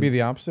woman. Wouldn't it be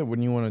the opposite?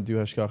 Wouldn't you want to do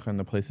hashgacha in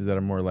the places that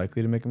are more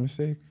likely to make a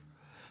mistake?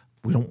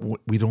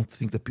 We don't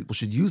think that people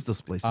should use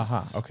those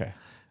places. Okay.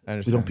 I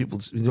understand.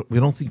 We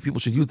don't think people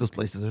should use those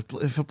places.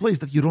 If a place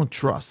that you don't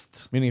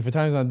trust, meaning if a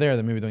time's not there,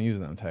 then maybe don't use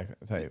them.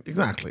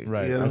 Exactly.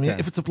 Right. I mean,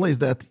 if it's a place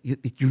that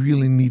you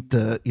really need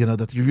to,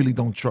 that you really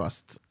don't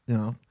trust,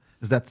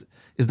 is that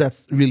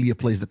really a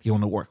place that you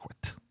want to work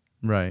with?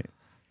 Right.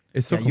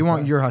 It's so you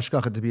want your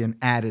hashgacha to be an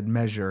added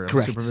measure of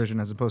Correct.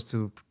 supervision as opposed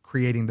to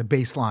creating the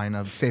baseline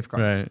of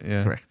safeguards. Right.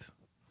 Yeah. Correct.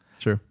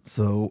 True.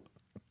 So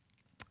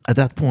at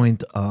that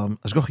point,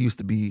 hashgacha used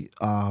to be.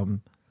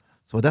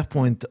 So at that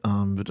point,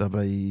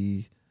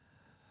 the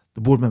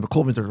board member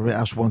called me to Rabbi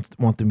Ash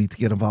wanted me to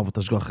get involved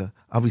with hashgacha.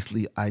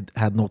 Obviously, I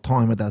had no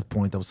time at that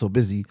point. I was so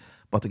busy.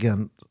 But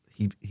again,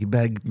 he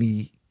begged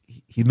me,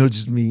 he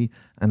nudged me,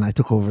 and I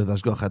took over the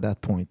hashgacha at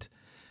that point.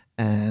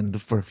 And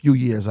for a few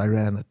years, I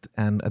ran it.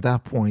 And at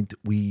that point,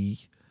 we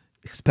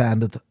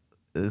expanded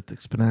it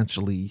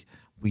exponentially.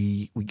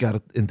 We got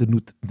it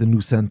into the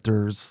new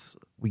centers.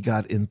 We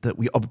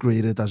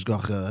upgraded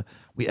hashgacha.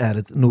 We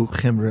added new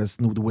chimres,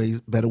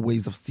 better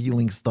ways of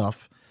sealing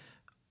stuff.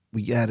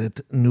 We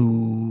added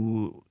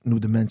new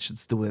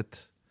dimensions to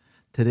it.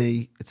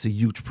 Today, it's a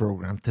huge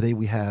program. Today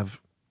we have,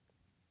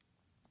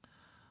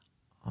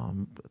 I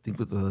think,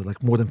 with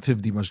more than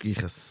 50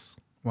 mashgichas.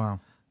 Wow.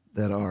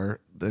 They're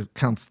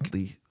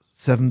constantly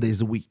 7 days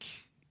a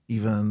week,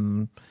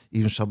 even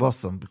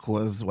Shabbosim,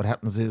 because what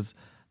happens is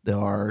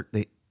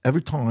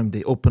every time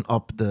they open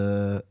up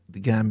the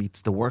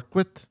gametes to work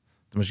with,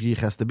 the mashgich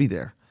has to be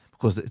there,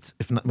 because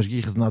if not,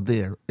 mashgich is not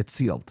there, it's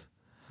sealed.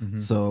 Mm-hmm.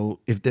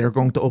 So if they're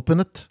going to open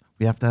it,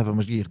 we have to have a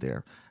mashgich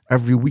there.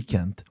 Every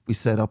weekend we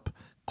set up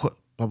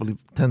probably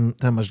 10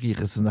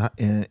 mashgichas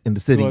in the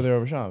city. Go there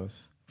over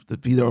Shabbos. To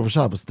be there over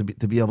Shabbos, to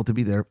be able to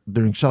be there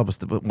during Shabbos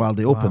while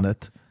they open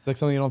it. It's like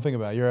something you don't think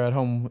about. You're at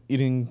home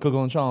eating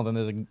kugel and challah,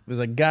 and there's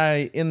a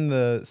guy in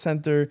the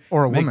center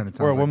or a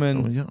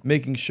woman,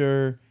 making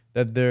sure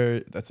that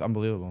that's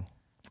unbelievable.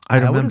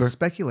 I would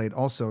speculate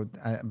also,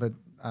 but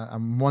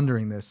I'm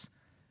wondering this.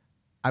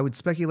 I would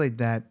speculate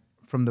that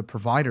from the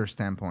provider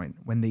standpoint,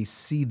 when they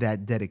see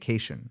that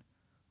dedication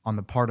on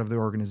the part of the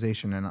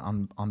organization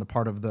and on the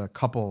part of the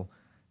couple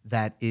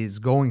that is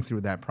going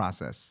through that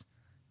process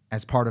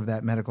as part of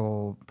that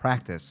medical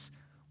practice,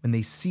 when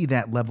they see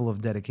that level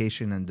of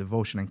dedication and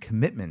devotion and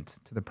commitment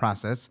to the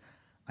process,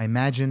 I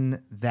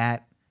imagine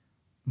that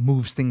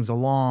moves things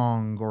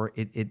along, or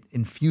it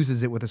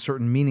infuses it with a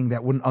certain meaning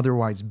that wouldn't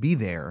otherwise be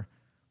there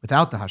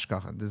without the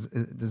hashgacha.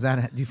 Does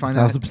that, do you find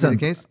that to be the 1,000%.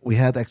 case? We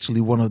had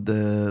actually one of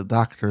the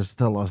doctors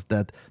tell us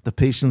that the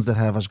patients that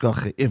have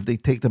hashgacha, if they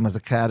take them as a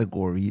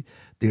category,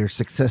 their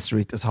success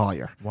rate is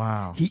higher.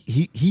 Wow.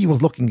 He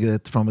was looking at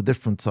it from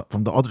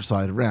from the other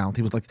side around.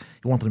 He was like,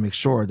 he wanted to make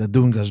sure that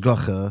doing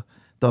hashgacha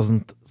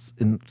doesn't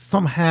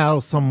somehow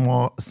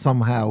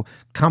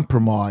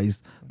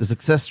compromise the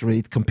success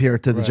rate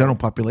compared to the general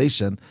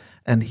population.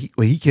 And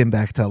what he came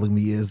back telling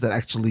me is that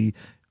actually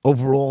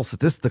overall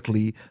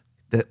statistically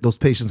that those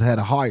patients had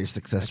a higher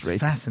success rate.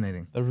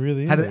 Fascinating. That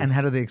really How is. and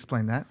how do they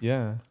explain that?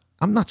 Yeah.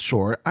 I'm not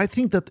sure. I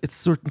think that it's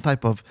certain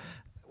type of.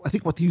 I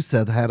think what you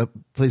said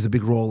plays a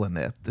big role in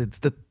it. It's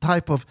the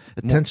type of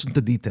attention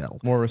to detail.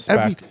 More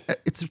respect.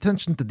 It's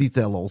attention to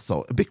detail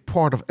also. A big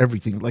part of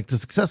everything, like the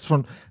success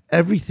from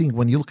everything.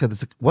 When you look at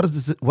this, what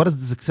does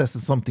the success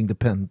in something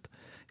depend?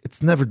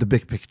 It's never the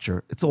big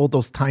picture. It's all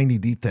those tiny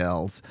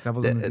details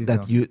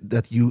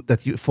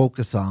that you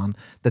focus on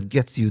that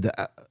gets you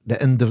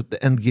the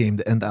end game,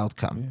 the end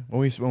outcome. Yeah.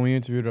 When we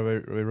interviewed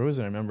Rabbi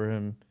Rosen, I remember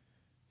him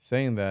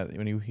saying that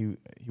when he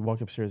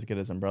walked upstairs to get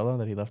his umbrella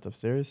that he left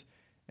upstairs,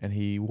 and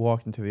he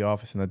walked into the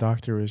office, and the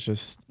doctor was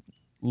just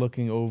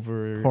looking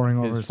over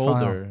his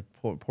folder,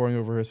 pouring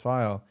over his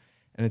file,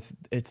 and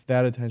it's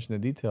that attention to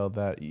detail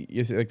that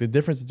like the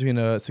difference between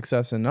a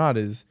success and not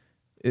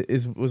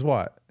was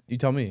what. You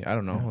tell me. I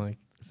don't know. Yeah. Like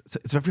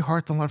it's very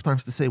hard a lot of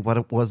times to say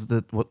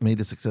what made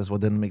the success,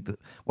 what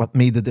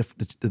made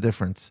the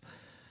difference.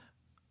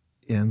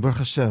 And Baruch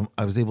Hashem,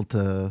 I was able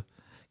to,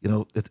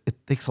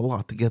 it takes a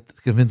lot to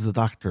convince the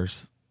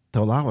doctors to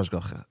allow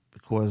hashgacha,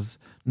 because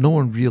no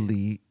one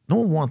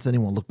wants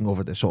anyone looking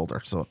over their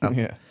shoulder. So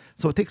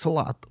so it takes a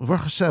lot.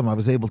 Baruch Hashem, I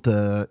was able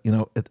to,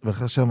 Baruch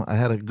Hashem, I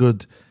have a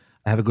good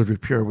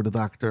rapport with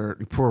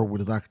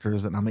the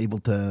doctors, and I'm able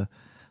to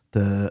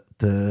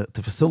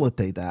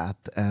facilitate that,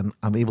 and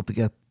I'm able to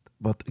get.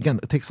 But again,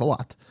 it takes a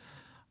lot.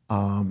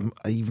 I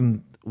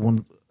even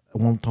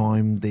one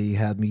time they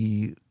had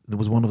me. There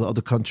was one of the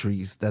other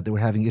countries that they were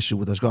having issue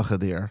with hashgacha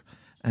there,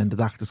 and the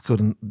doctors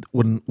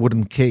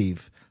wouldn't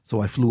cave. So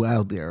I flew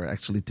out there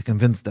actually to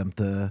convince them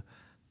to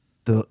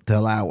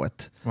allow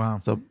it. Wow.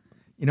 So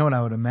you know what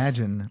I would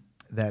imagine,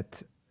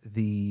 that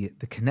the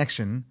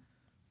connection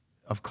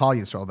of Klal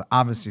Yisrael, the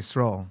Avos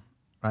Yisrael,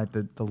 right?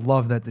 The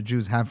love that the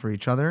Jews have for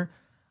each other.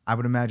 I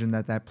would imagine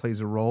that plays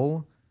a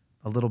role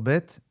a little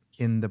bit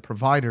in the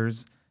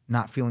providers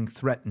not feeling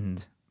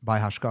threatened by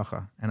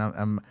hashgacha. And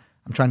I'm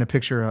trying to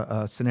picture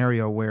a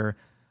scenario where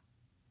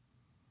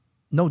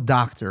no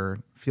doctor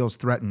feels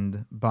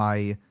threatened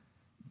by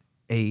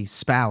a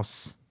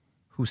spouse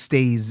who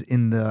stays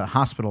in the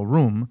hospital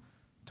room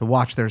to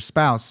watch their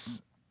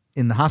spouse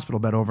in the hospital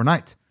bed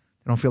overnight.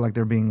 They don't feel like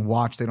they're being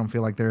watched. They don't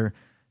feel like they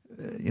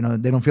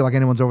don't feel like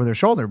anyone's over their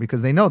shoulder,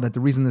 because they know that the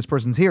reason this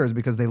person's here is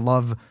because they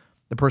love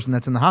the person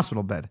that's in the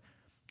hospital bed.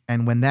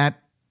 And when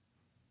that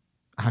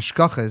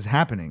hashgacha is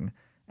happening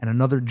and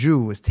another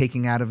Jew is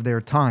taking out of their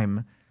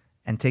time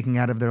and taking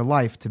out of their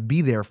life to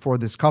be there for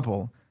this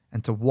couple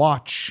and to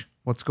watch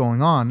what's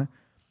going on,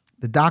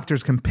 the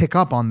doctors can pick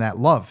up on that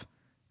love,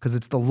 because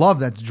it's the love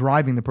that's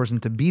driving the person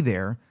to be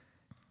there,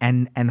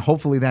 and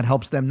hopefully that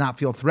helps them not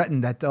feel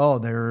threatened that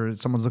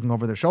someone's looking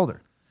over their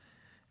shoulder.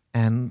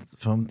 And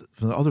from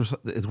the other side,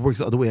 it works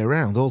the other way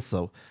around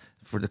also.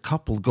 For the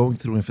couple going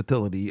through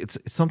infertility, it's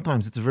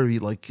sometimes very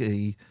like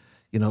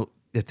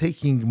they're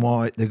taking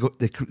they're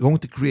going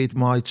to create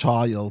my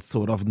child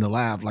sort of in the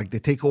lab. Like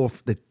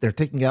they're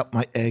taking out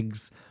my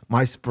eggs,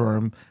 my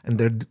sperm, and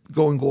they're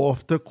going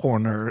off the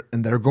corner,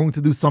 and they're going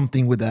to do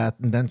something with that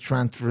and then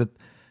transfer it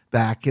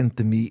back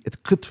into me.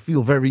 It could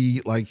feel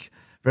very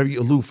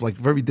aloof, like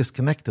very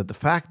disconnected. The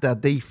fact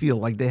that they feel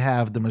like they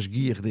have the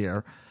mashgiach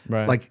there,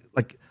 right.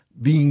 like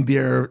being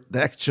there,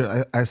 the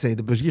extra, I say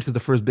the mashgiach is the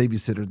first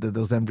babysitter that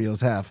those embryos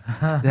have.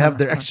 They have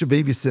their extra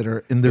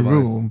babysitter in the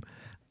room.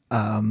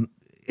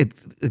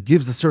 It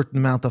gives a certain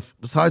amount of,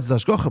 besides the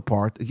hashgacha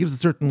part, it gives a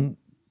certain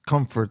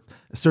comfort,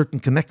 a certain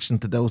connection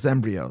to those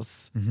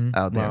embryos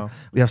out there. Wow.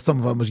 We have some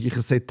of our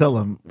mashgiachas say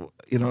Tillim,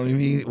 you know what I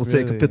mean? We'll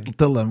say kapitel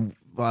Tillim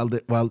while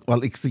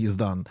Iksi is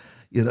done.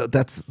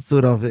 That's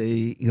sort of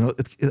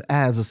it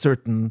adds a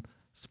certain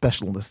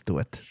specialness to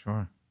it.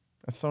 Sure.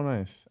 That's so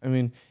nice. I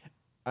mean,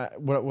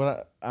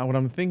 what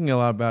I'm thinking a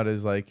lot about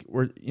is like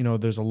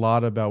there's a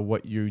lot about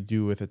what you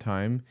do with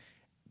ATime,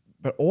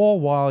 but all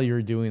while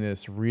you're doing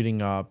this,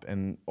 reading up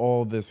and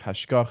all this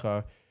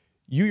hashgacha,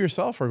 you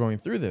yourself are going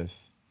through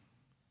this.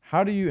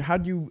 How do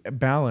you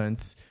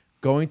balance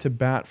going to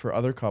bat for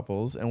other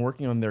couples and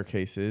working on their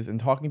cases and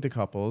talking to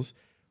couples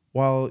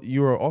while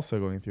you are also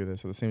going through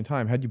this at the same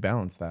time? How do you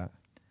balance that?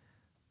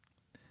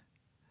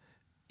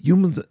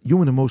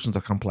 Human emotions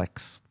are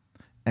complex,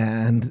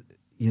 and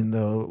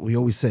we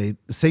always say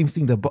the same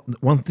thing, that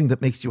one thing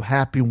that makes you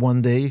happy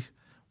one day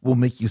will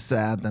make you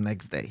sad the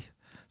next day.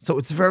 So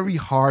it's very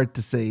hard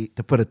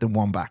to put it in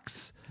one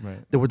box. Right.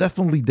 There were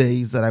definitely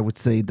days that I would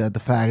say that the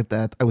fact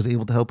that I was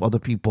able to help other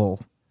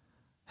people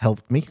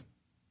helped me.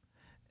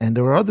 And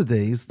there were other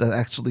days that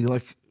actually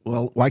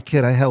why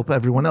can't I help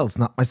everyone else,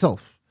 not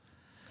myself?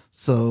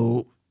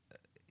 So,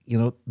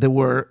 there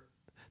were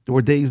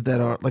days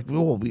that are like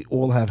we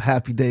all have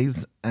happy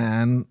days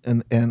and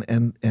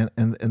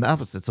the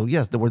opposite. So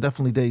yes, there were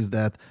definitely days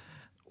that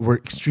were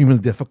extremely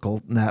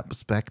difficult in that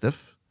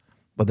perspective,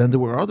 but then there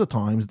were other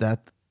times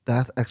that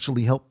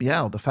actually helped me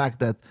out. The fact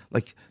that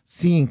like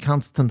seeing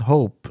constant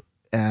hope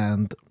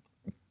and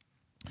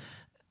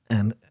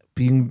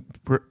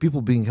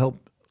people being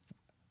helped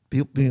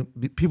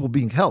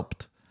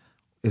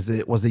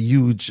was a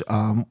huge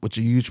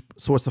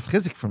source of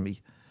chizik for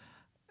me.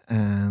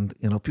 And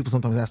people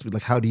sometimes ask me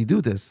like, how do you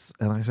do this?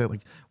 And I say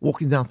like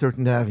walking down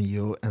 13th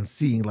Avenue and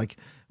seeing like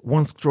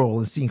one scroll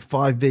and seeing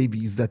 5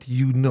 babies that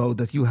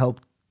that you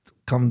helped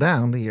come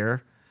down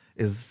here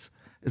is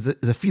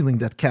a feeling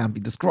that can't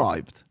be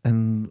described.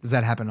 And Does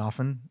that happen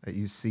often that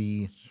you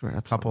see sure,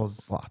 absolutely.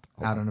 couples A lot.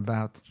 out and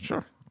about?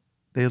 Sure,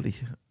 daily.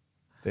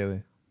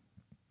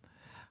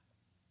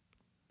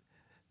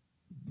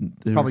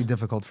 It's probably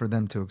difficult for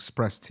them to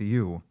express to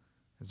you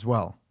as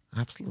well.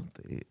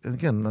 Absolutely. And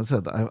again, as I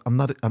said, I'm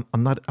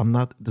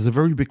not. There's a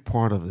very big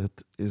part of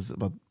it is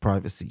about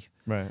privacy,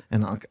 Right.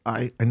 and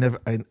I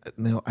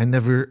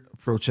never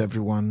approach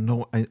everyone.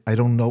 No, I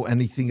don't know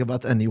anything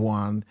about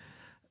anyone.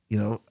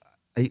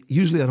 I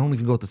don't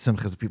even go to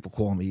simchas if people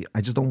call me. I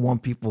just don't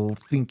want people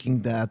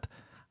thinking that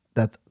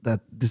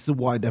this is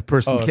why that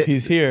person. If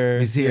he's here.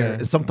 He's here. Yeah.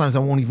 And sometimes I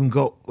won't even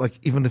go. Like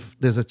even if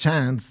there's a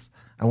chance,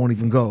 I won't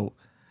even go.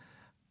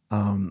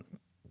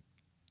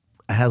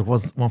 I had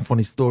one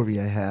funny story.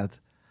 I had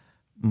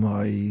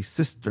my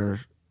sister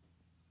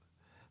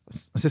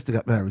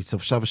got married, so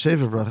Shabbos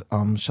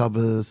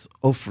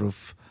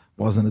Ofruf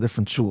was in a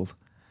different shul.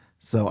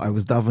 So I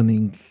was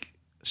davening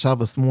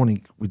Shabbos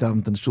morning. We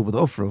davened in the shul with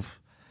Ofruf,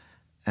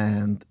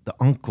 and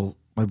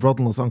my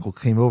brother-in-law's uncle,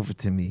 came over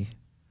to me.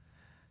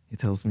 He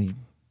tells me,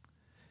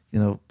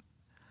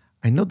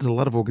 I know there's a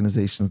lot of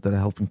organizations that are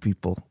helping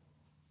people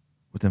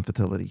with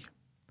infertility,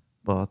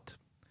 but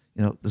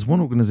there's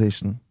one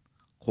organization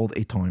called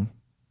ATime.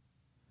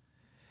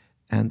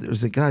 And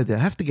there's a guy there. I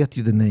have to get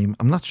you the name.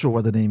 I'm not sure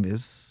what the name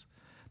is,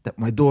 that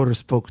my daughter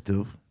spoke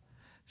to.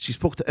 She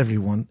spoke to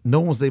everyone. No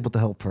one was able to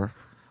help her.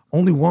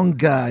 Only one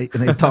guy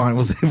in ATime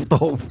was able to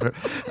help her.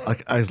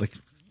 Like, I was like,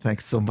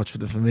 thanks so much for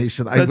the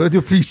information. I really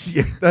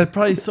appreciate it. That's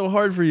probably so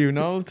hard for you,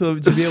 no? To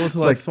be able to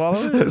like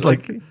swallow it? It's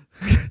like,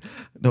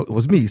 no, it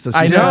was me. So she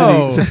I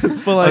know.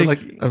 But I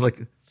was like,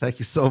 thank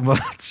you so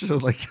much. I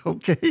was like,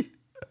 okay.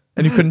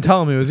 And you couldn't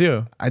tell him it was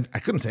you. I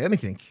couldn't say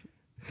anything.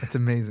 That's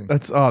amazing.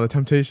 That's the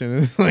temptation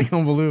is like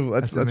unbelievable.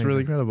 That's amazing. really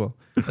incredible.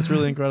 That's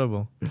really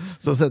incredible.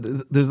 So I said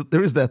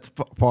there is that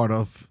part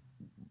of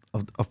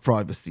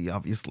privacy,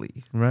 obviously.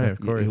 Right, that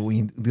of course. When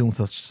you deal with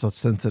such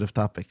sensitive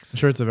topics. I'm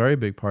sure it's a very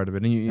big part of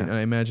it. And, and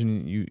I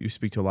imagine you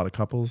speak to a lot of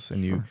couples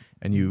and you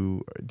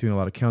are doing a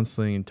lot of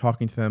counseling and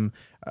talking to them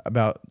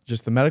about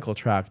just the medical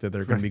track that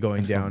they're going to be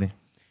going absolutely. down.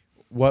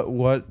 What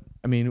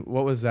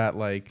was that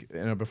like,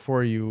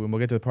 before you, and we'll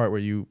get to the part where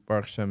you,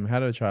 Baruch Hashem,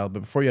 had a child,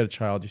 but before you had a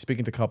child, you're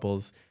speaking to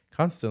couples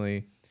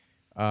constantly.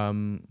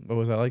 What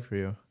was that like for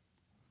you?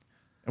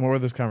 And what were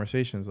those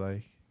conversations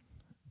like?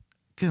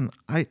 Again,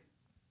 I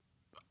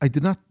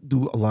did not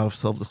do a lot of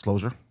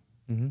self-disclosure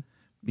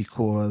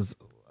because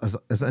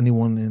as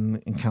anyone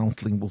in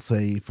counseling will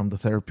say from the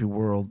therapy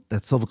world,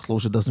 that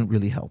self-disclosure doesn't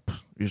really help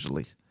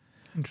usually.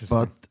 Interesting.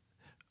 But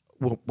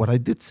what I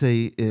did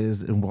say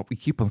is, and what we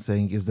keep on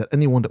saying is that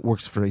anyone that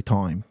works for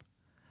ATime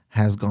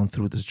has gone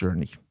through this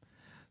journey.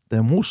 The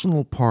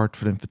emotional part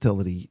for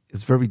infertility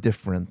is very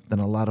different than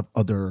a lot of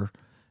other.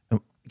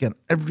 Again,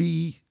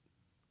 every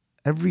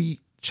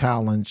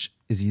challenge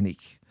is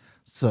unique.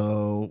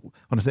 So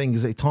what I'm saying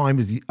is ATime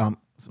is.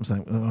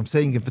 When I'm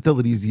saying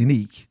infertility is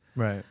unique.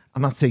 Right.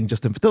 I'm not saying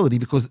just infertility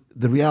because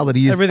the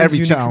reality is Everything's every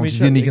unique challenge from is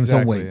each unique other. in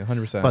some Exactly,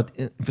 way. 100%. But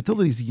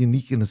infertility is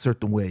unique in a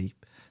certain way.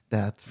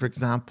 That, for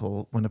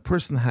example, when a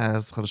person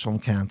has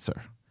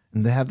cancer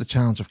and they have the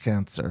challenge of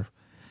cancer,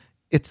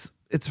 it's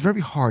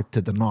very hard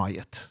to deny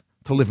it,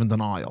 to live in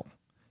denial.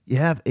 You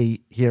have a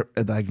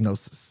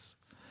diagnosis,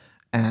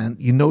 and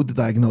you know the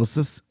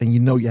diagnosis, and you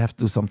know you have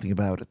to do something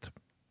about it.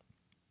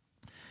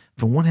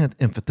 From one hand,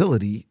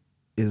 infertility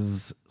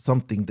is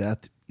something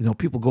that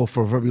people go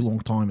for a very long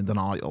time in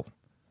denial.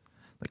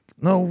 Like,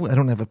 no, I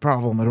don't have a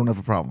problem. I don't have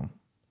a problem.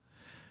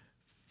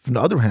 From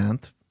the other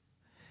hand,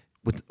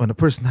 when a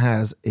person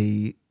has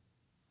a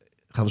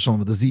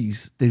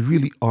disease, they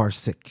really are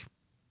sick.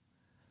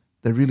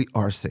 They really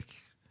are sick.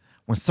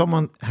 When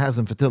someone has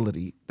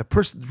infertility, the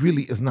person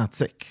really is not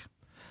sick.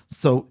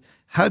 So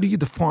how do you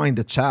define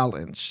the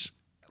challenge?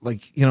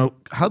 Like,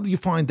 how do you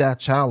find that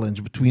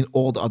challenge between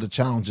all the other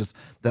challenges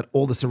that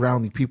all the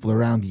surrounding people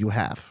around you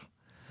have?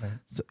 Right.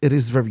 So it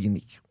is very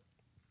unique.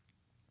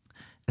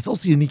 It's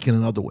also unique in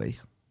another way.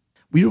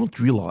 We don't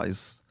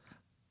realize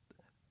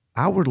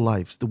our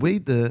lives, the way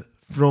the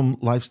From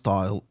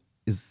lifestyle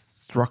is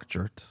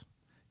structured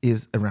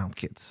is around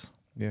kids.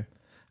 Yeah.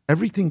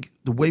 Everything,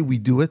 the way we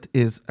do it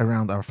is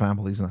around our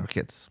families and our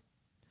kids.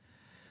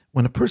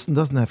 When a person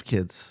doesn't have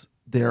kids,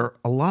 there are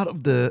a lot of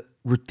the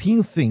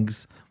routine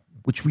things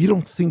which we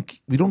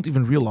don't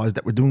even realize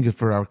that we're doing it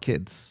for our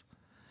kids.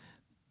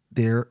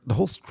 the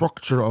whole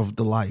structure of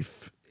the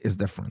life is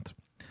different.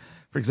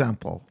 For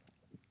example,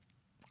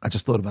 I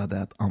just thought about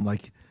that. I'm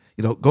like,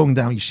 going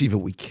down Yeshiva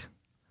week.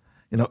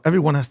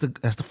 Everyone has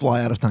to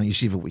fly out of town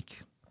Yeshiva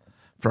week.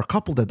 For a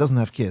couple that doesn't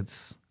have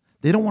kids,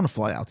 they don't want to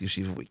fly out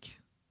Yeshiva week.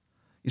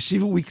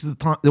 Yeshiva week is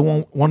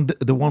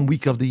the one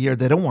week of the year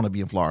they don't want to be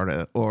in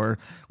Florida or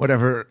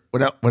whatever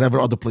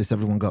other place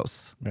everyone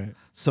goes. Right.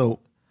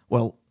 So,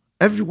 well,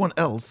 everyone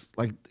else,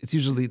 like it's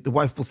usually the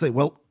wife will say,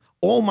 well,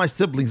 all my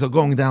siblings are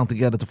going down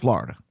together to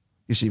Florida,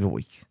 Yeshiva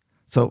week.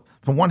 So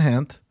from one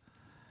hand,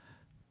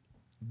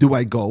 do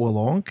I go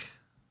along?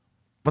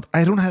 But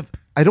I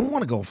don't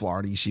want to go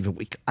Florida Yeshiva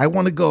week. I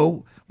want to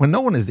go when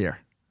no one is there.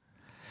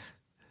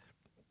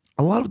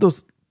 A lot of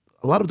those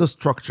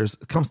structures,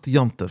 it comes to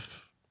Yom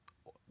Tov.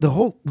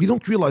 We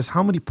don't realize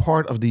how many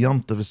part of the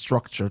Yom Tov is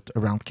structured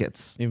around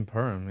kids. Even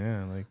Purim,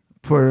 yeah, like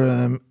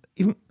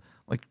even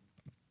like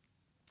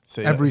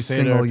every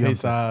single Yom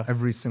Pesach. Tov.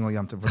 Every single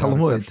Yom Tov. Chol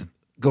Hamoed,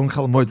 going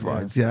Chol Hamoed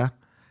rides, yeah.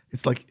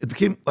 It's like it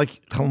became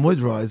like Chol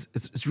Hamoed rides.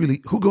 It's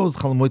really who goes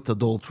Chol Hamoed to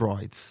adult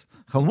rides.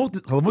 Chol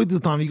Hamoed is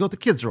the time you go to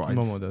kids rides.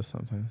 Momo does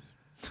sometimes.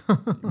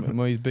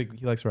 Momo's big.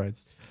 He likes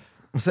rides.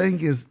 I'm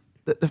saying is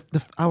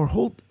that our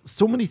whole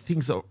so many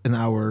things are in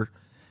the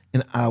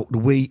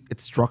way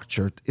it's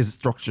structured is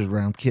structured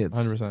around kids.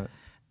 100%.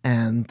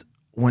 And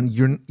when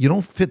you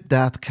don't fit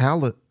that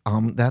you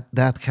don't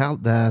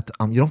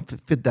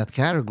fit that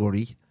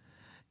category,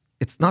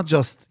 it's not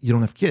just you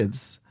don't have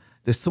kids.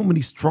 There's so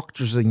many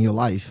structures in your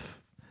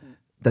life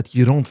that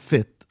you don't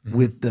fit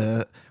with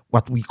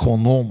what we call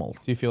normal.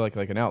 So you feel like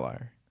an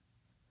outlier.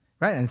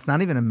 Right, and it's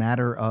not even a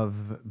matter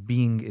of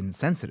being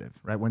insensitive,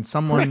 right? When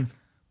someone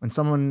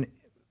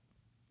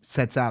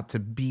sets out to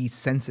be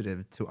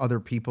sensitive to other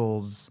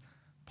people's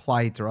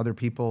plight or other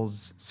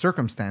people's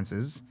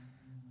circumstances,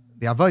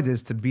 the avodah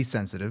is to be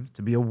sensitive,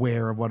 to be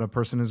aware of what a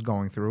person is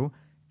going through,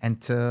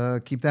 and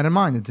to keep that in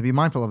mind and to be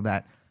mindful of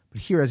that.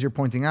 But here, as you're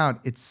pointing out,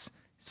 it's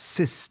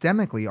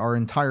systemically our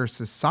entire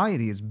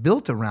society is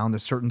built around a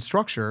certain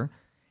structure,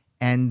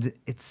 and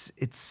it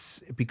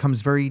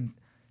becomes very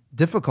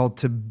difficult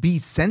to be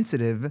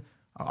sensitive.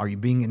 Are you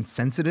being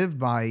insensitive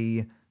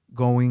by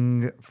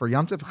going for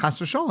Yom Tov? Chas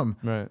v'sholom.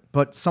 Right.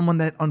 But someone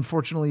that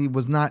unfortunately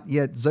was not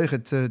yet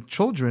zeichet to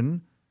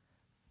children,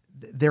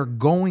 they're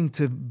going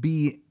to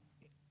be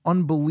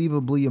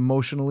unbelievably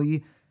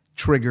emotionally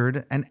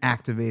triggered and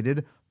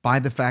activated by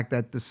the fact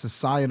that the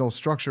societal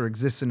structure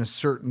exists in a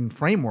certain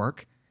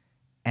framework,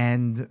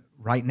 and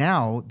right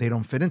now they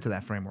don't fit into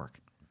that framework.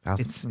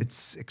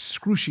 It's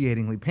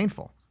excruciatingly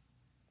painful.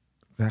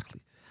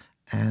 Exactly.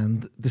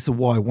 And this is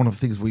why one of the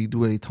things we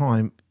do at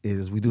ATime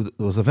is we do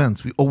those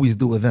events. We always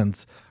do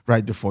events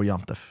right before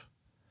Yom Tov.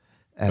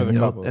 And,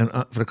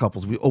 for the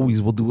couples, we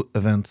always will do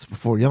events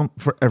for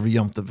every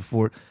Yom Tov,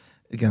 before,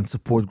 again,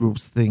 support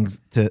groups, things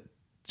to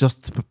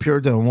prepare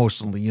them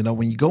emotionally.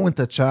 When you go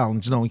into a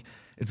challenge, knowing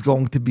it's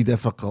going to be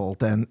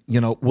difficult and,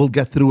 we'll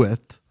get through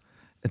it,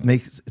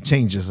 it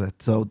changes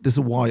it. So this is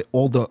why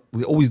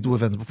we always do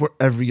events before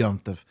every Yom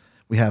Tov.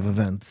 We have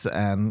events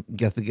and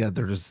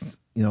get-togethers,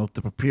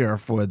 to prepare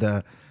for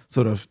the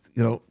sort of,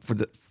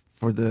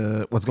 for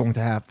the what's going to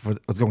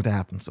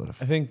happen, sort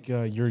of. I think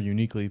you're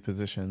uniquely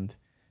positioned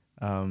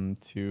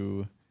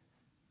to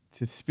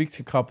speak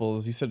to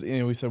couples. You said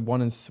we said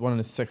one in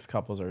 6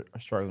 couples are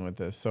struggling with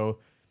this. So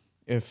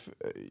if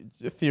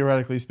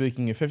theoretically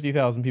speaking, if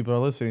 50,000 people are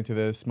listening to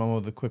this,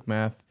 Momo, the quick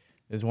math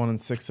is 1 in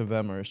 6 of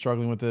them are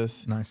struggling with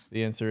this. Nice.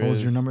 The answer is, what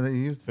was your number that you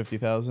used?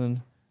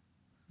 50,000.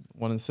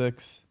 1 in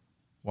 6.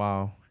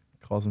 Wow.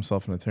 Calls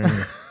himself an attorney.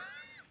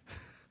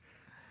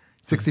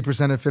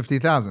 60% of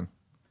 50,000.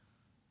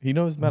 He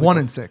knows medicals. 1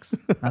 in 6,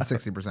 not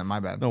 60%. My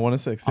bad. No, 1 in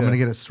 6. I'm gonna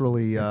get a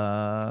swirly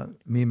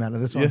meme out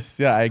of this one. Yes,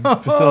 yeah, I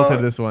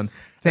facilitated this one.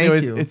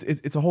 Thank you.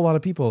 It's a whole lot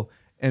of people,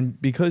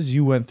 and because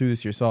you went through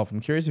this yourself,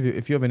 I'm curious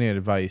if you have any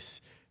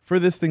advice for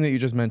this thing that you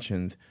just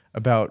mentioned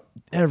about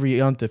every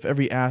yontif,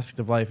 every aspect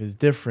of life is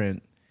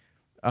different.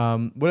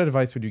 What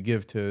advice would you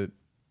give to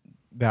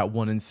that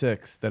 1 in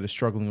 6 that is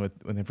struggling with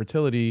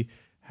infertility?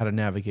 How to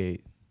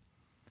navigate?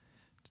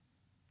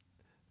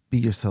 Be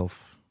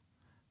yourself.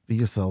 Be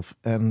yourself.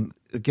 And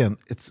again,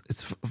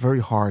 it's very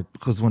hard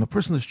because when a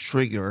person is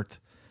triggered,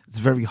 it's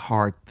very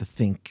hard to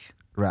think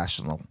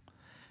rational.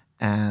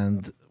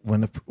 And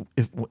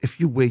if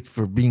you wait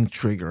for being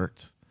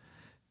triggered,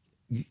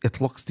 it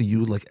looks to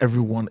you like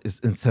everyone is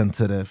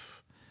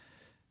insensitive.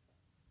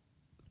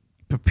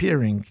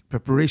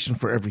 Preparation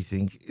for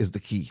everything is the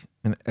key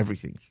in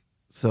everything.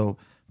 So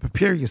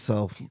prepare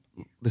yourself.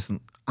 Listen,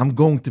 I'm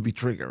going to be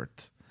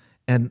triggered,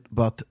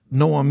 but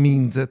no one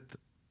means it.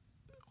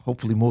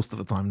 Hopefully, most of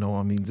the time, no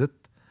one means it.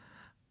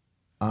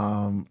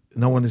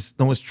 No one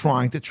is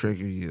trying to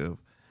trigger you.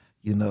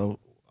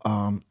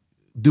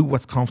 Do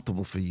what's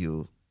comfortable for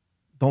you.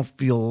 Don't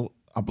feel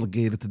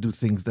obligated to do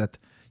things that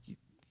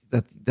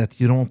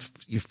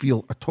you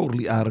feel are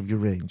totally out of your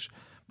range.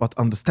 But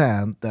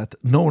understand that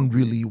no one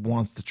really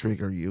wants to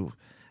trigger you,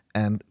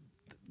 and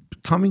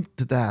coming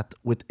to that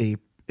with in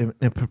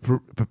a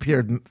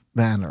prepared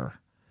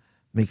manner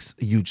makes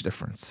a huge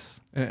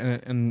difference.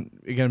 And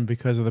again,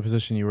 because of the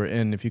position you were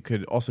in, if you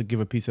could also give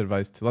a piece of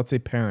advice to, let's say,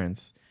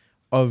 parents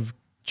of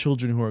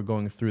children who are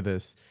going through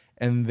this,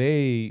 and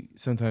they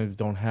sometimes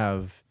don't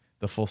have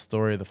the full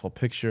story, the full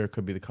picture. It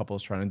could be the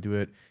couple's trying to do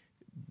it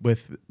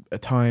with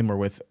ATime or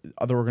with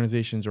other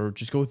organizations, or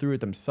just go through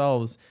it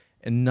themselves,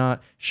 and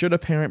not, should a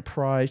parent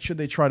pry? Should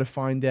they try to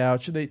find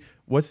out?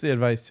 What's the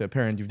advice to a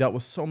parent? You've dealt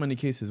with so many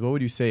cases. What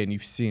would you say, and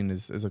you've seen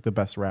as like the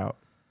best route?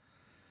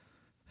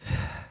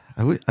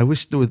 I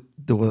wish there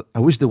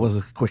was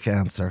a quick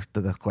answer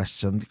to that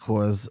question,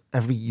 because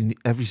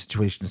every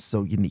situation is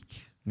so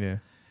unique. Yeah.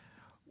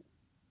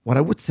 What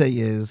I would say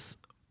is,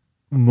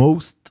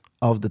 most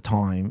of the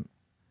time,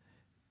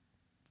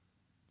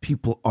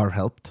 people are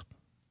helped.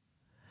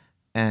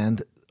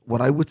 And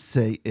what I would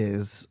say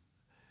is,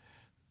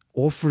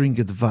 offering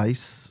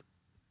advice,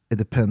 it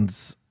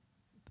depends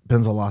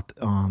a lot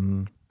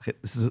on. Okay,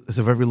 this is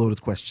a very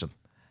loaded question.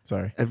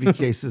 Sorry. Every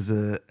case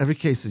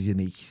is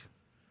unique.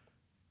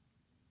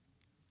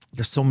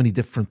 There's so many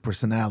different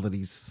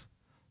personalities,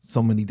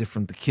 so many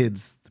different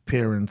kids, the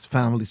parents,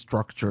 family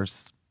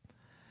structures.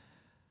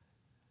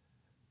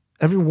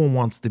 Everyone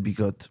wants to be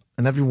good,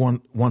 and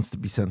everyone wants to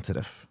be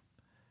sensitive.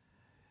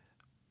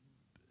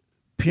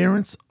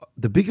 Parents,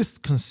 the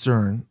biggest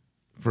concern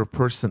for a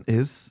person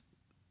is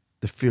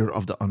the fear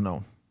of the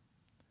unknown.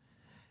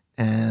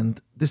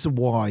 And this is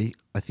why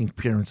I think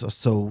parents are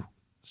so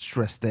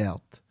stressed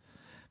out,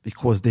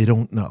 because they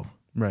don't know.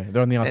 Right.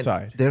 They're on the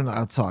outside. They're on the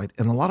outside.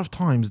 And a lot of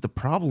times the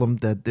problem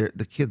that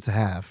the kids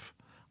have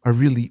are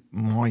really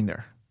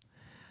minor.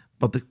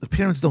 But the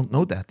parents don't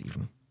know that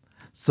even.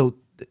 So,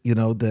 you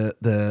know,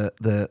 the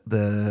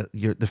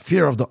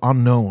fear of the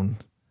unknown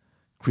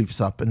creeps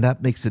up, and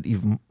that makes it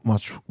even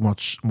much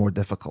more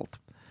difficult.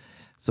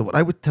 So what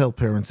I would tell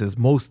parents is,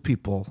 most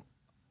people,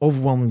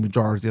 overwhelming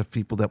majority of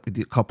people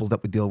couples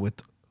that we deal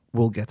with,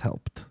 will get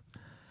helped.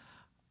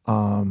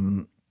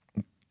 The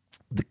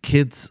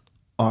kids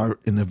are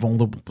in a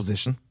vulnerable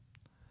position.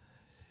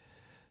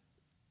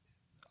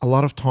 A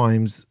lot of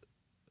times,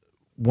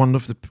 one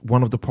of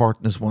the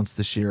partners wants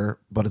to share,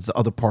 but it's the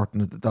other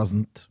partner that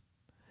doesn't.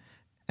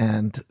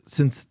 And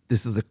since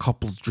this is a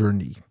couple's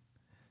journey,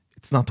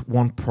 it's not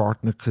one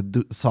partner could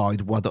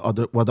decide what the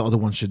other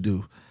one should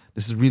do.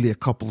 This is really a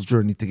couple's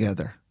journey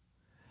together.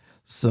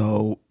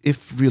 So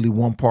if really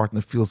one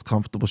partner feels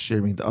comfortable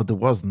sharing, the other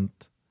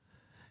wasn't,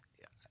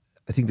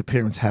 I think the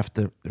parents have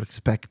to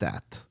respect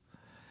that.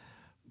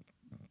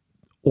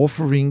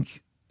 Offering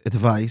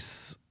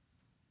advice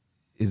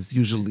is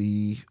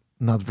usually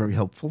not very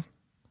helpful,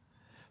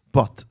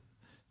 but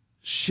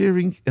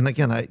sharing, and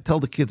again, I tell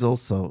the kids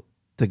also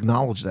to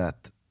acknowledge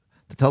that,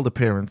 to tell the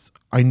parents,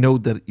 I know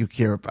that you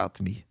care about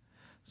me.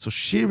 So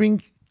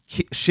caring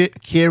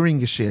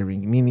is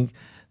sharing, meaning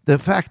the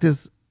fact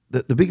is,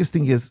 the biggest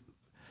thing is,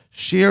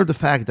 share the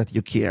fact that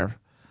you care,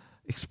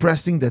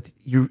 expressing that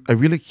I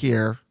really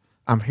care,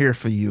 I'm here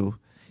for you,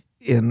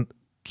 and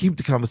keep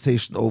the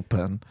conversation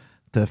open.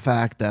 The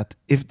fact that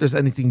if there's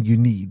anything you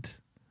need,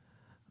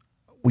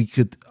 we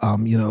could,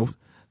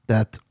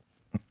 that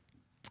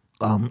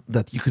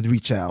you could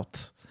reach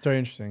out. It's very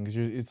interesting, because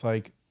it's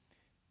like,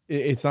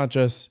 it's not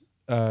just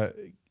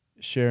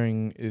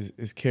sharing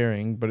is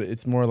caring, but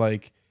it's more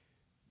like,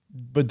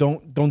 but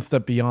don't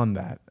step beyond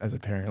that as a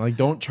parent. Like,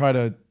 don't try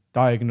to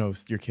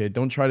diagnose your kid.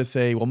 Don't try to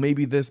say, well,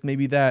 maybe this,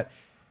 maybe that.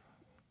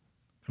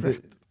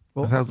 Correct.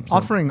 Well, 1,000%.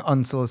 offering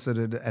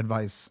unsolicited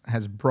advice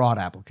has broad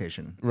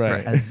application,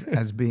 Right.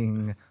 as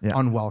being Yeah.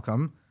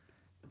 unwelcome,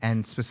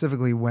 and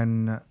specifically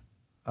when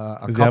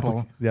a Is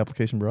couple, the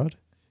application broad?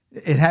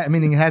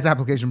 meaning it has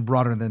application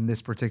broader than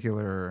this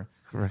particular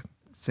Correct.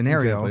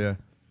 scenario. Example, yeah.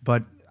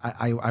 But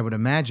I would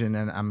imagine,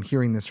 and I'm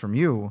hearing this from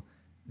you,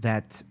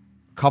 that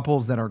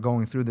couples that are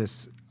going through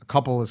this, a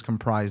couple is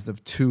comprised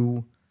of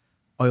two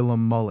olam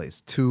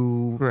moles,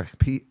 two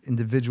Correct.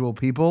 individual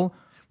people,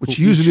 Which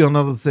who usually are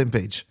not on the same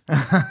page.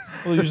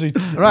 Well, usually,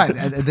 right.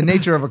 The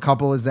nature of a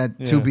couple is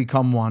that two Yeah.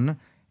 become one,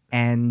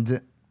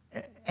 and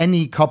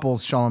any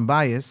couple's shalom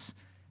bayis,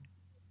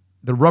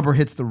 the rubber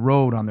hits the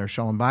road on their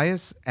shalom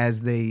bayis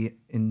as they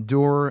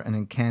endure and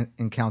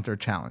encounter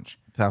challenge.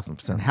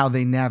 1,000%. And how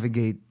they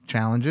navigate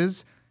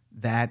challenges,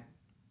 that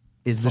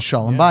is the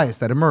shalom Yeah. bias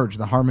that emerge,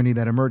 the harmony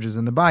that emerges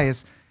in the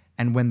bias.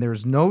 And when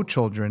there's no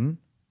children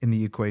in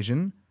the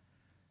equation,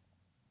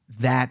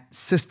 that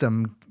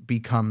system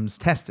becomes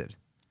tested.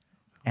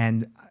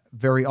 And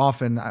very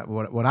often,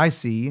 what I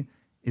see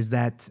is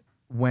that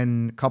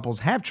when couples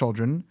have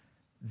children,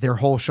 their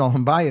whole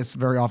shalom bias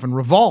very often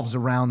revolves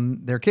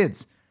around their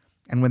kids.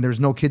 And when there's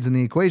no kids in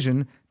the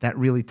equation, that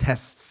really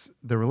tests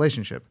the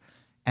relationship.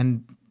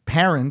 And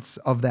parents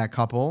of that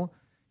couple,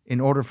 in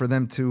order for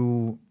them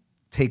to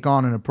take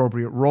on an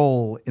appropriate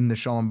role in the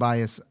shalom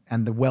bias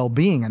and the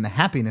well-being and the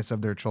happiness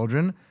of their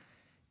children,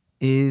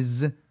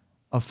 is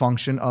a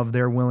function of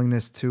their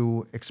willingness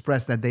to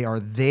express that they are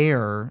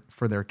there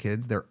for their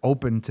kids. They're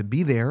open to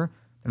be there.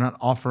 They're not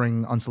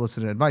offering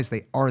unsolicited advice.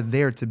 They are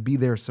there to be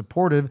there,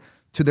 supportive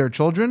to their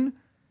children,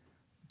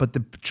 but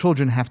the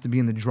children have to be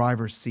in the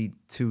driver's seat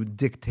to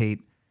dictate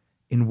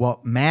in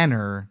what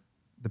manner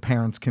the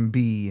parents can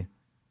be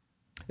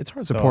It's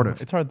hard.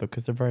 supportive. It's hard though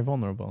because they're very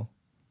vulnerable.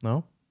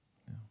 No,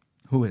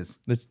 Who is?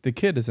 the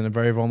kid is in a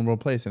very vulnerable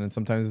place, and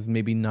sometimes it's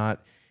maybe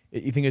not.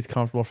 You think it's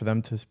comfortable for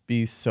them to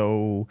be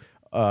so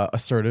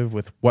assertive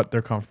with what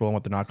they're comfortable and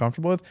what they're not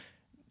comfortable with.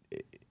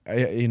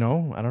 I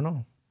don't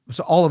know.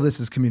 So all of this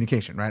is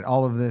communication, right?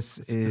 All of this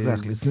is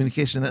Exactly, it's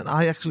communication, and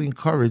I actually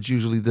encourage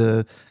usually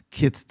the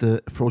kids to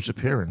approach the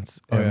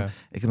parents and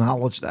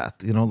acknowledge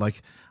that.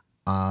 Like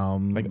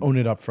Own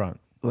it up front.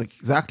 like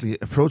exactly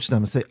approach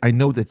them and say, "I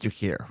know that you're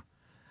here.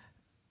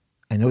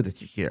 I know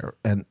that you're here,"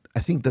 and I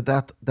think that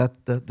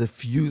the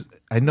fuse.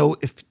 I know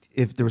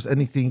if there was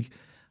anything,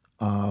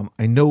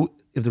 I know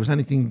if there was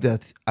anything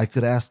that I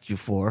could ask you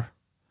for,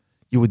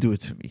 you would do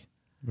it for me.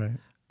 Right.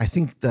 I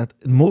think that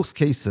in most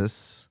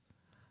cases,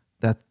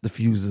 that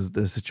diffuses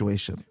the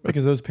situation.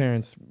 Because those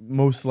parents,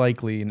 most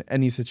likely in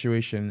any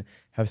situation,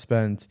 have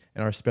spent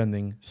and are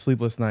spending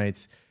sleepless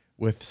nights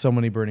with so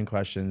many burning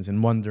questions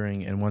and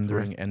wondering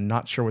and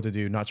not sure what to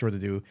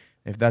do,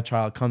 If that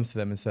child comes to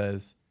them and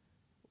says,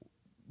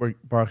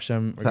 Baruch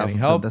Hashem, we're getting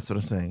help. That's what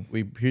I'm saying.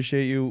 We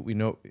appreciate you. We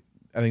know.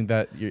 I think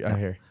that you're out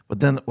here. But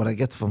then what I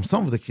get from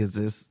some of the kids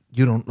is,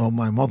 you don't know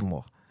my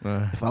mother-in-law.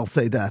 If I'll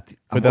say that,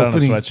 Put that on a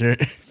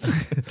sweatshirt.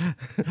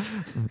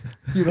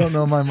 You don't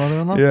know my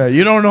mother-in-law? Yeah,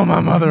 you don't know my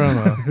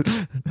mother-in-law.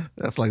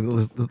 That's like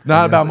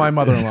Not about my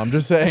mother-in-law. I'm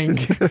just saying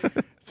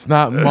it's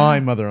not my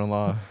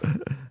mother-in-law.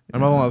 My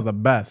mother-in-law is the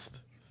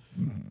best.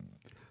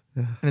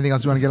 Anything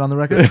else you want to get on the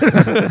record?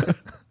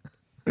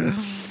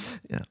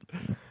 Yeah.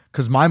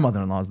 Because my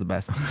mother-in-law is the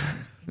best.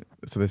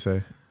 That's what they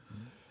say.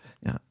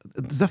 Yeah,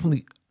 it's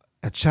definitely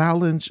a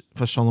challenge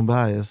for Shalom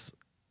Bayis.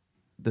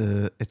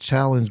 A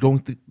challenge going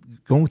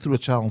through a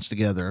challenge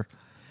together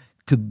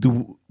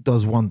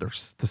does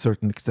wonders to a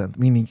certain extent.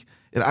 Meaning,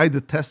 it either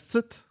tests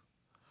it,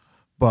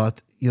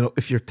 but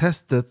if you're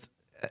tested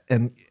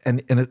and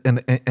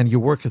you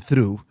work it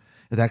through,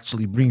 it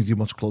actually brings you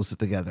much closer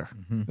together.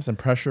 Mm-hmm. Listen,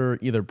 pressure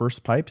either bursts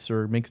pipes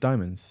or makes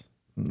diamonds.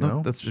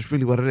 No, that's just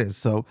really what it is.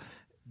 So,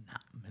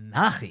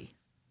 Menachi.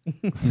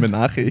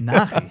 Menachi.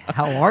 Menachi.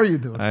 How are you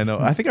doing? I know.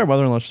 I think our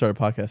mother-in-law should start a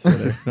podcast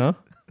together. No?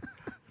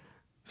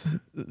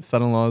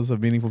 Son-in-laws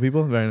of meaningful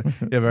people.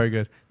 Very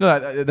good.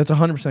 No, that's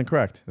 100%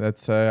 correct.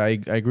 That's I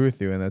agree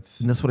with you, and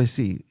that's what I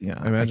see. Yeah,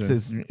 I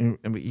imagine. You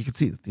can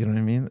see it. You know what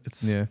I mean?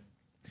 It's yeah.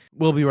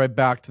 We'll be right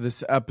back to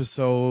this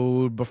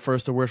episode, but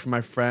first a word from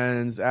my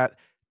friends at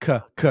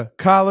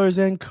Collars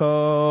 &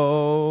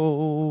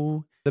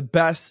 Co. The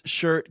best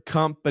shirt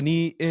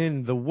company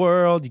in the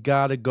world. You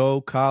gotta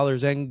go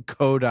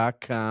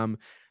collarsandco.com.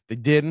 They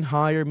didn't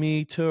hire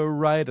me to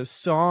write a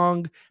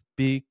song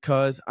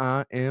because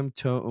I am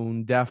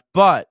tone deaf,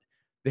 but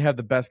they have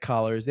the best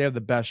collars. They have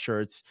the best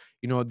shirts.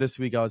 This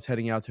week I was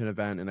heading out to an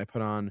event and I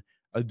put on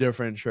a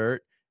different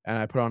shirt and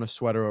I put on a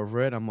sweater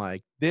over it. I'm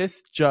like,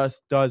 this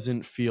just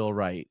doesn't feel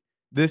right.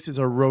 This is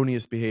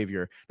erroneous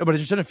behavior. No, but it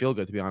just didn't feel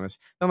good, to be honest.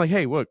 I'm like,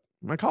 hey, look,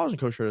 my Collars &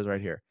 Co shirt is right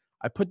here.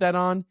 I put that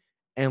on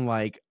and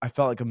I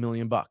felt like $1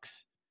 million.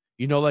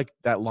 Like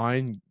that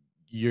line,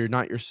 you're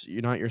not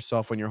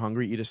yourself when you're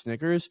hungry, eat a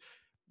Snickers.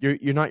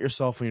 You're not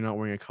yourself when you're not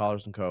wearing a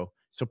Collars & Co.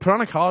 So put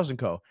on a Collars &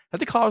 Co. Head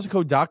to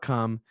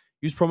collarsandco.com.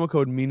 Use promo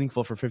code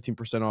MEANINGFUL for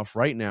 15% off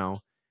right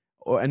now,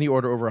 or any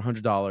order over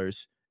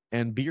 $100,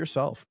 and be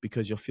yourself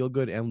because you'll feel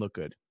good and look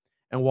good.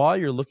 And while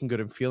you're looking good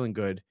and feeling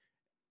good,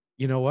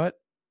 you know what?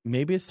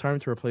 Maybe it's time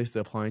to replace the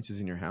appliances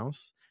in your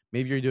house.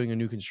 Maybe you're doing a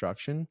new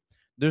construction.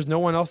 There's no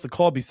one else to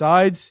call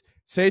besides,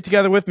 say it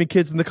together with me,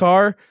 kids in the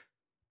car.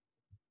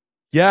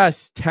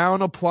 Yes,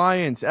 Town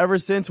Appliance. Ever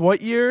since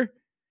what year?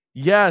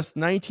 Yes,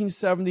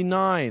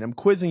 1979. I'm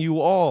quizzing you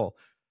all.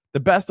 The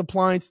best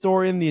appliance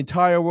store in the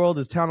entire world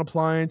is Town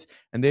Appliance,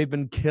 and they've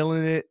been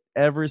killing it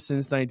ever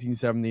since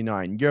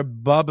 1979. Your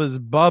Bubba's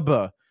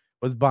Bubba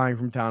was buying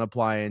from Town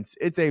Appliance.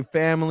 It's a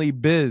family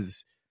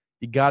biz.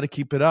 You got to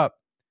keep it up.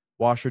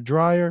 Washer,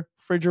 dryer,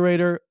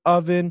 refrigerator,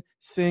 oven,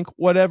 sink,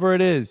 whatever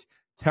it is.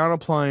 Town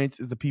Appliance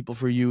is the people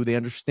for you. They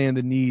understand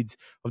the needs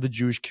of the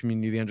Jewish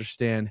community. They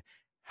understand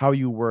how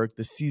you work,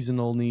 the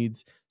seasonal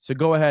needs. So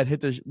go ahead,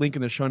 hit the link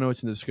in the show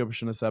notes in the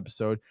description of this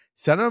episode.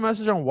 Send them a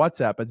message on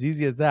WhatsApp. It's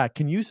easy as that.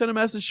 Can you send a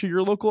message to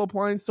your local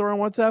appliance store on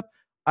WhatsApp?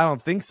 I don't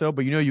think so,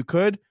 but you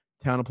could.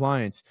 Town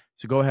Appliance.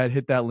 So go ahead,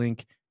 hit that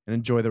link, and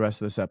enjoy the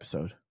rest of this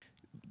episode.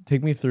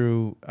 Take me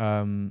through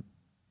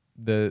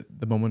the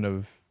moment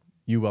of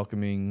you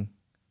welcoming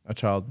a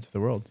child into the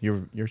world,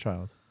 your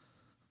child.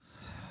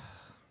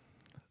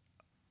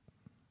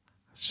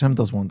 Hashem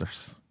does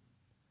wonders.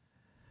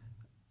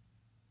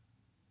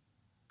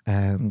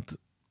 And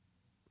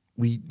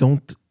we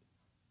don't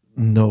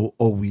know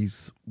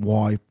always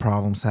why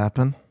problems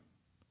happen.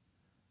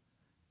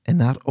 And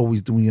not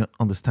always do we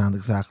understand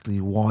exactly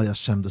why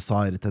Hashem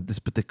decided at this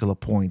particular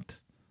point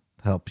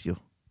to help you.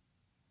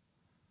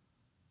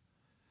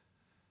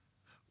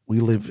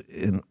 We live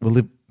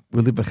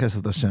by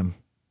Chesed Hashem.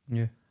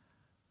 Yeah.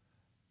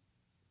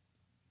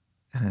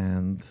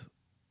 And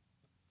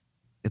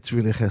it's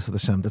really Chesed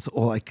Hashem. That's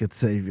all I could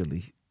say,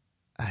 really.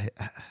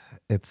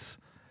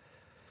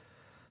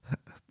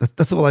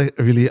 that's all I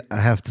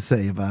have to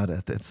say about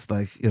it. It's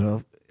like,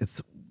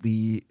 it's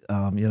we,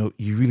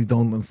 you really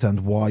don't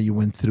understand why you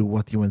went through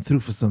what you went through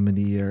for so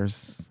many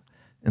years,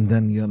 and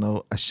then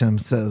Hashem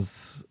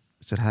says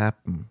it should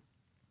happen.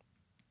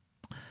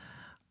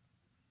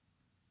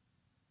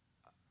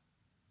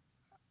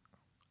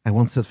 I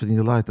once said for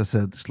the light, I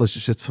said shlosh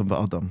shit from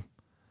Adam.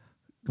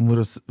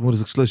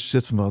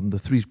 The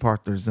three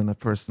partners in a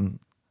person.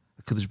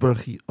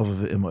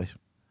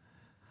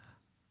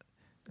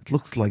 It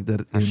looks like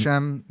that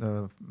Hashem,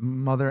 the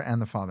mother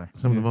and the father.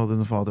 Hashem, the mother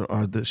and the father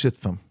are the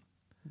shitfam.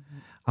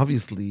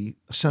 Obviously,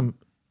 Hashem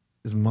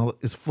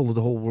is full of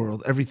the whole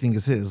world. Everything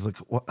is his. Like,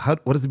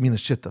 what does it mean a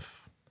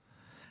shittaf?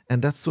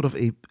 And that's sort of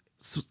it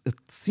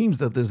seems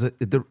that there's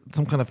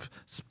some kind of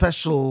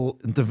special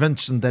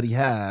intervention that he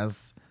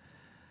has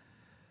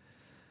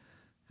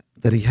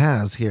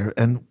here.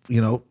 And,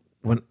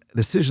 when a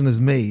decision is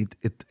made,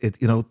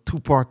 two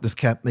partners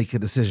can't make a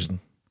decision.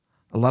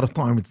 A lot of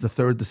time it's the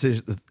third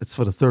decision. It's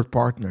for the third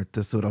partner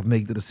to sort of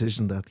make the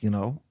decision that,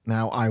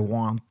 now I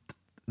want,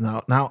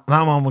 now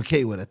I'm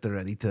okay with it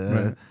already.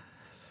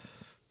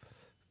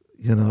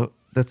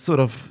 That's sort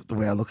of the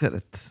way I look at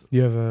it.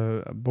 You have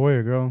a boy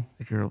or girl?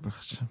 A girl.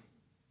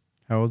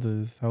 How old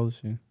is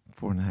she?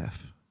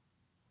 4.5.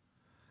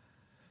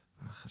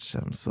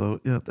 Hashem.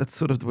 So that's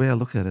sort of the way I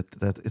look at it.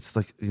 That it's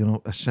like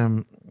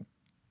Hashem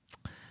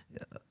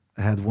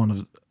had one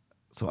of.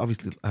 So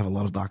obviously, I have a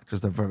lot of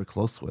doctors that I'm very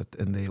close with,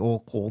 and they all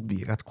called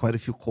me. I got quite a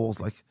few calls.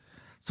 Like,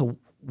 so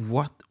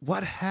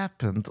what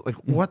happened? Like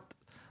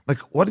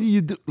what do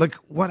you do? Like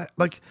what?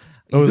 Like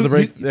they want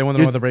to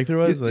know what the breakthrough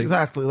was.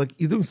 Exactly. Like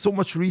you're doing so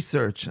much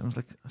research, and I was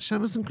like,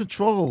 Hashem is in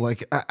control.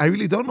 Like I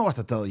really don't know what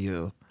to tell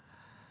you.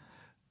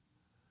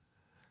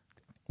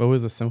 What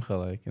was the simcha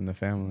like in the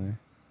family?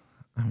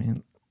 I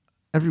mean,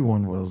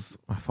 everyone was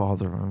my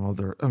father, my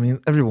mother. I mean,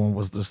 everyone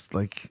was just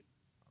like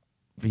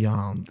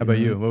beyond. How about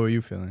you? What were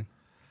you feeling?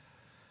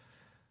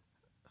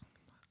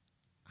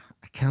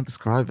 I can't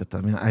describe it.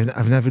 I mean,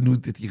 I've never knew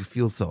that you could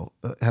feel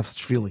have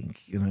such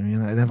feelings. You know what I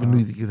mean? I never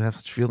knew that you could have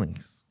such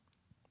feelings.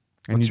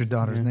 What's your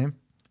daughter's name?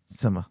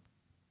 Sema.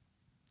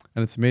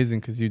 And it's amazing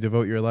because you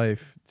devote your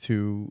life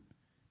to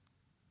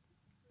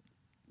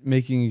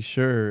making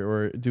sure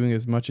or doing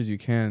as much as you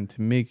can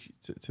to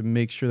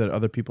make sure that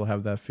other people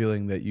have that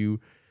feeling that you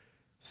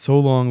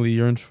so longly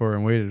yearned for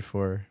and waited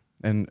for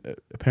and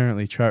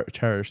apparently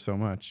cherish so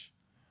much.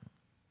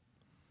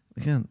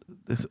 Again,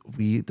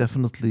 we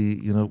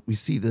definitely, we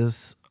see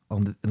this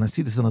and I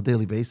see this on a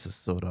daily basis,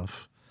 sort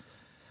of.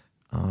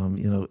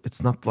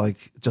 It's not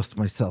like just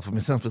myself. For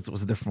myself, it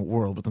was a different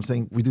world. But I'm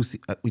saying we do see.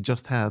 I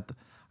just had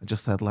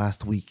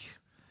last week.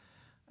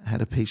 I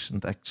had a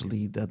patient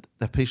actually that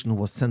patient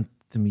was sent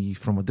to me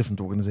from a different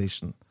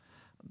organization.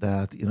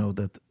 That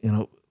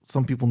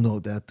some people know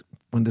that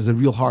when there's a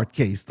real hard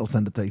case, they'll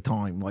send it to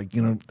ATime. Like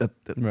that.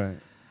 Right.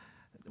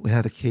 We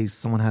had a case.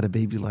 Someone had a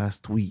baby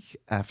last week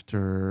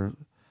after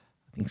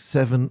I think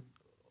 7,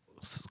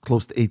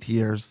 close to 8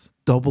 years,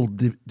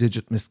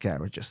 double-digit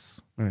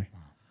miscarriages. Right.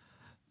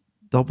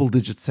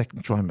 Double-digit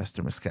second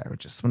trimester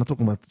miscarriages. We're not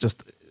talking about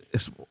just,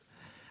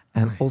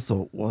 and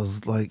also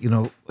was like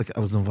I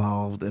was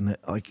involved in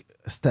like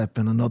a step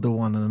and another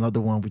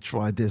one. We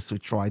tried this, we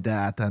tried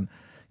that, and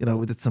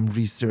we did some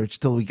research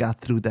till we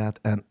got through that,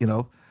 and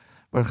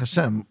Baruch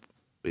Hashem,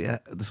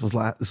 this was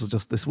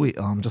just this week,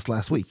 just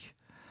last week.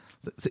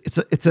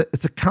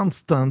 It's a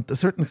constant. To a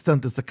certain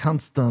extent, it's a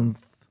constant.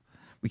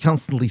 We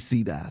constantly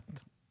see that.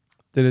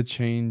 Did it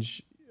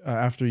change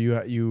after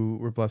you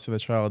were blessed with a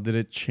child? Did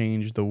it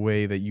change the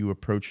way that you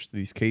approached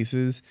these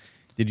cases?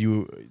 Did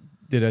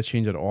that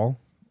change at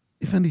all?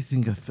 If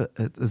anything,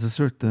 there's a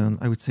certain.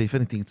 I would say, if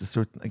anything, it's a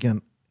certain.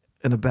 Again,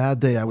 in a bad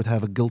day, I would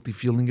have a guilty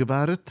feeling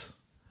about it.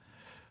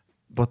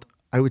 But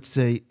I would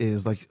say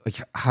is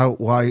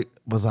why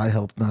was I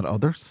helped, not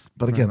others?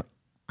 But again,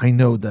 I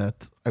know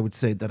that I would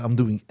say that I'm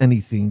doing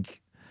anything.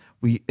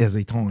 We as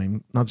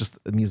ATime, not just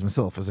me as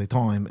myself, as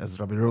ATime, as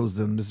Rabbi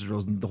Rosen, Mrs.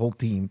 Rosen, the whole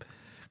team,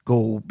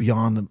 go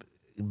beyond.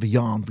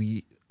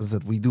 We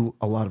do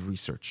a lot of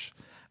research,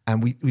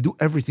 and we do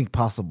everything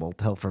possible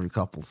to help every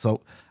couple. So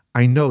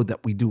I know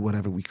that we do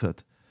whatever we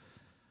could.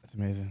 That's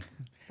amazing.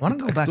 I want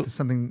to go back to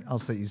something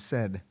else that you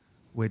said,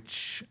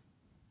 which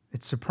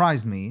it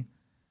surprised me,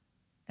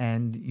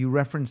 and you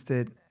referenced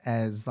it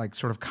as like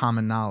sort of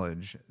common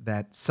knowledge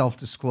that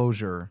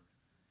self-disclosure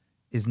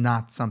is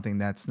not something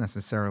that's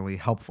necessarily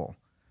helpful.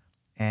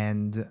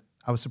 And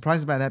I was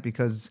surprised by that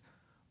because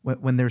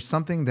when there's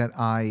something that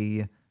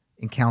I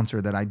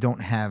encounter that I don't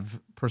have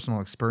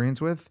personal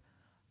experience with,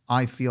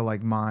 I feel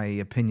like my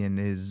opinion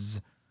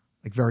is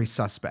like very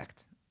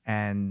suspect.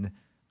 And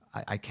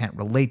I can't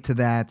relate to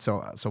that.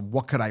 So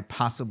what could I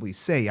possibly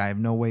say? I have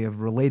no way of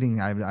relating.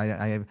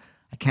 I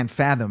can't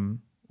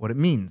fathom what it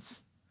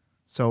means.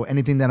 So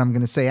anything that I'm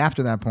going to say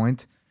after that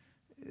point,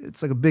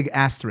 it's like a big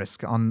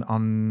asterisk on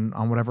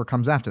whatever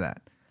comes after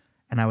that.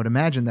 And I would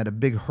imagine that a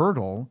big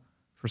hurdle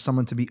for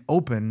someone to be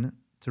open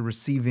to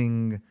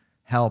receiving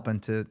help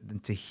and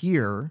to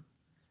hear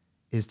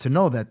is to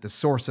know that the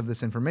source of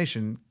this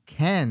information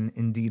can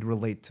indeed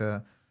relate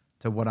to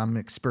what I'm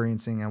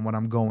experiencing and what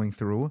I'm going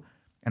through.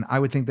 And I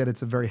would think that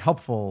it's a very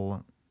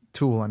helpful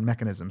tool and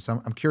mechanism.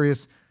 So I'm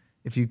curious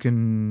if you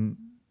can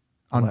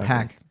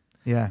unpack.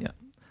 Yeah.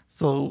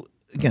 So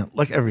again,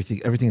 like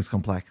everything is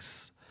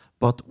complex.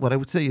 But what I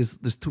would say is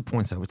there's 2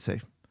 points I would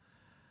say.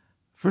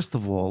 First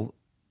of all,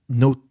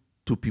 no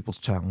two people's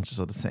challenges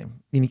are the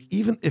same. Meaning,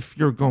 even if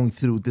you're going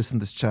through this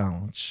and this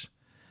challenge,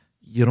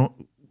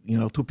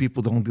 two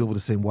people don't deal with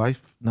the same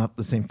wife, not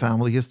the same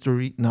family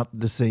history, not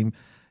the same,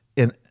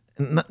 and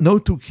no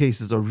two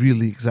cases are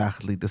really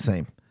exactly the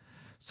same.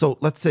 So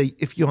let's say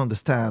if you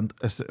understand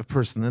a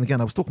person, and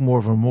again, I was talking more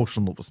of an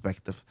emotional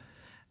perspective.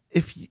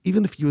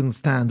 Even if you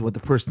understand what the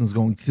person is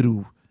going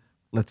through,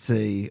 let's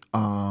say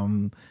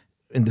in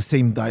the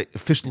same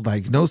official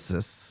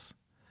diagnosis,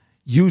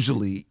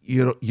 usually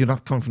you're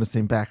not coming from the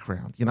same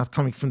background. You're not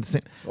coming from the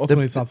same.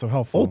 Ultimately, it's not so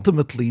helpful.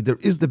 Ultimately, there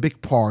is the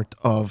big part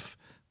of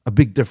a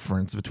big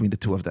difference between the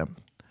two of them.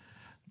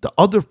 The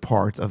other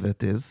part of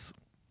it is,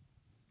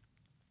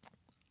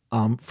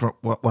 from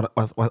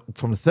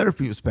a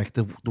therapy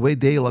perspective, the way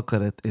they look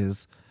at it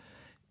is,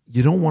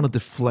 you don't want to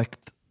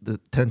deflect the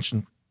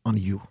tension on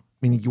you.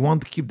 Meaning, you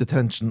want to keep the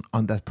tension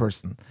on that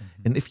person.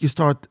 Mm-hmm. And if you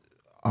start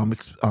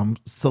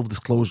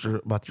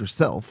self-disclosure about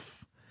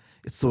yourself,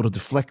 it sort of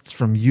deflects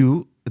from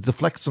you. It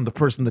deflects from the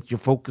person that you're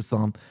focused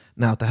on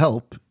now to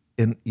help,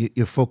 and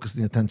you're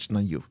focusing attention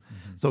on you.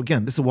 Mm-hmm. So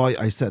again, this is why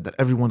I said that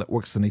everyone that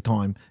works in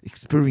ATime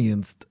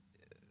experienced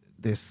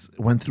this,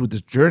 went through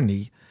this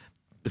journey,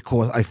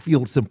 because I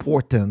feel it's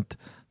important,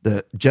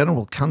 the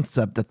general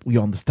concept that we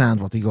understand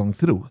what you're going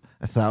through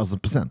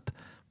 1,000%.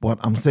 But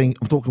I'm saying,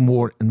 I'm talking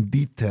more in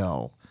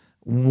detail,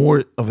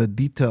 more of a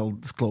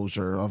detailed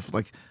disclosure of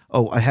like,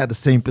 oh, I had the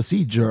same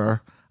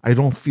procedure. I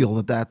don't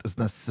feel that is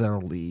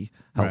necessarily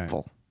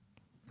helpful.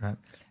 Right.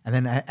 And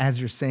then as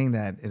you're saying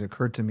that, it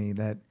occurred to me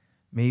that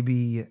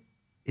maybe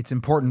it's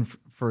important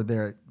for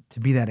there to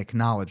be that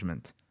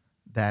acknowledgement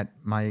that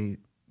my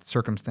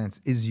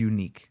circumstance is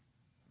unique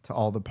to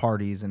all the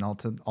parties and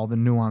all the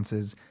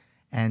nuances.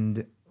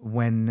 And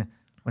when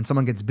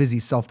someone gets busy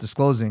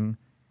self-disclosing,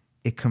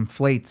 it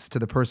conflates to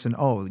the person,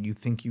 oh, you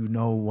think you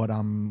know what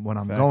I'm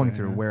going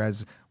through. Yeah.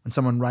 Whereas when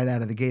someone right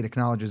out of the gate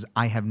acknowledges,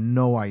 I have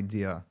no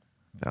idea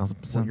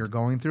 1,000%. what you're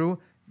going through,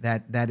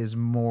 that is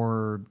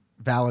more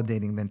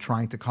validating than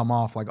trying to come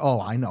off like,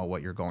 oh, I know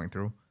what you're going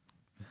through.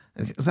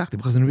 Exactly,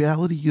 because in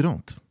reality, you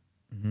don't.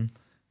 Mm-hmm.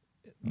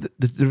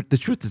 The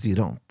truth is you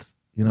don't.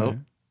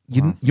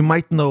 You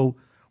might know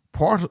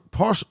part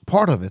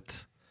of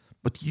it,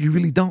 but you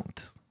really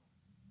don't.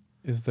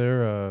 Is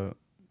there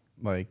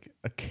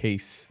a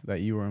case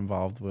that you were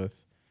involved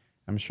with?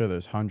 I'm sure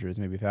there's hundreds,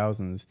 maybe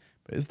thousands,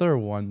 but is there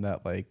one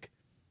that it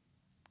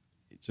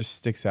just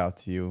sticks out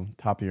to you,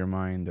 top of your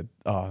mind,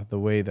 that the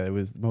way that it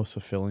was most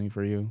fulfilling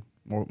for you,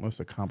 most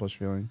accomplished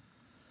feeling?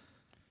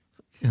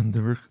 And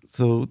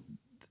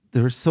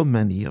there are so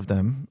many of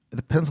them. It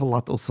depends a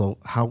lot also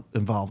how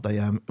involved I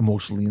am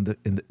emotionally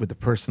with the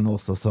person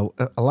also. So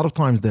a lot of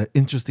times the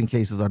interesting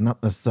cases are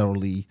not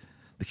necessarily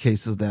the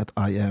cases that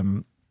I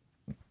am.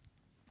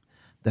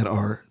 That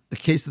are the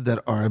cases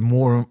that are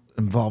more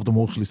involved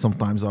emotionally.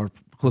 Sometimes are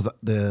because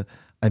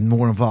I'm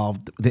more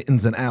involved with the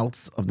ins and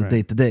outs of the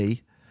day to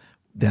day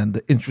than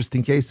the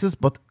interesting cases.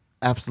 But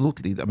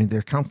absolutely, I mean,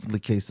 they're constantly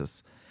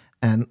cases,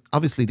 and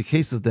obviously the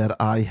cases that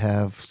I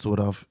have sort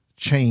of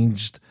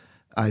changed,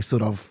 I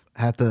sort of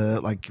had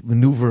to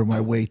maneuver my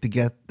way to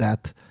get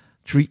that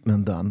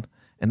treatment done,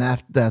 and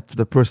after that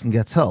the person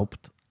gets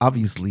helped.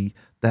 Obviously,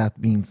 that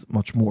means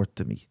much more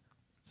to me.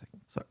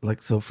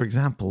 So for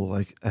example,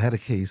 I had a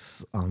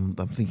case. I'm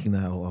thinking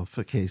now of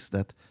a case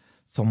that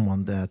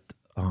someone that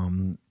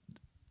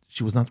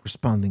she was not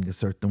responding a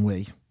certain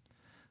way,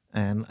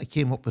 and I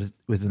came up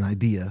with an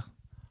idea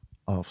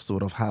of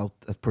sort of how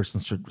that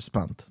person should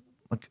respond,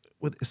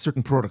 with a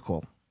certain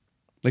protocol,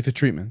 like the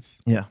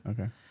treatments. Yeah.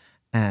 Okay.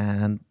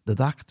 And the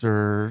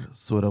doctor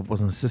sort of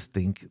was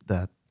insisting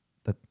that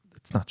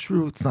it's not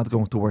true. It's not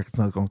going to work. It's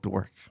not going to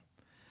work.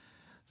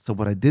 So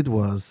what I did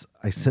was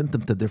I sent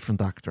them to a different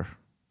doctor.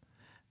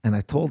 And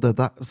I told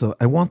so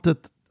I wanted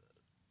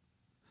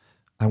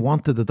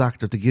the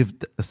doctor to give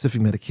a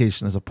specific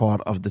medication as a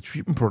part of the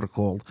treatment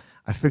protocol.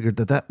 I figured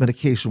that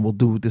medication will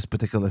do this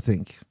particular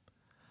thing.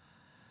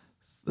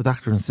 The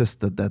doctor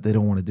insisted that they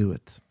don't want to do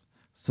it.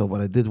 So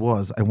what I did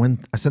was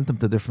I sent them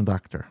to a different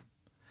doctor.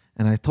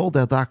 And I told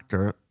that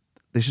doctor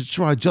they should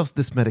try just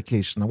this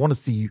medication. I want to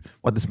see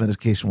what this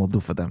medication will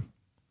do for them.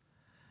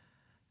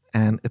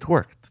 And it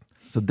worked.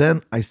 So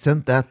then I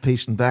sent that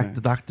patient back to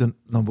doctor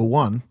number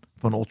 1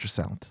 for an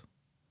ultrasound.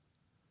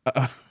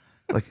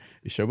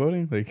 You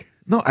showboating?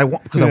 No,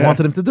 because I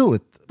wanted him to do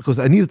it, because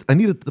I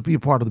needed to be a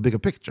part of the bigger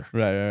picture.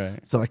 Right.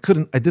 So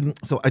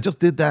I just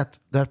did that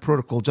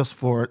protocol just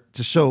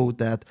to show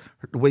that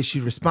the way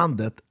she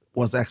responded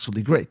was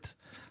actually great.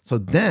 So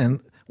then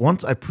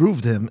once I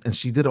proved him, and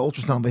she did an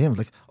ultrasound by him,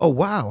 like, oh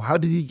wow, how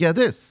did he get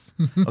this?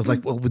 I was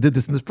like, well, we did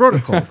this in this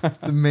protocol.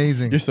 It's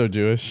amazing. You're so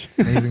Jewish.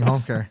 Amazing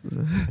home care.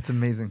 It's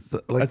amazing. So,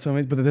 like, That's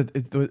amazing. But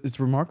it's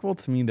remarkable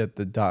to me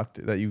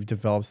that you've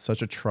developed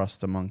such a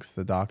trust amongst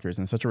the doctors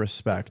and such a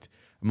respect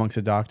amongst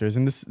the doctors.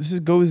 And this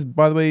goes,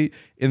 by the way,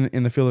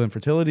 in the field of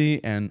infertility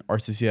and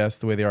RCCS,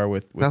 the way they are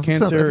with 1,000%,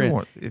 cancer.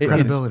 everyone.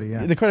 Credibility,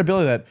 yeah. The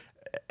credibility that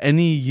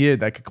any year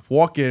that could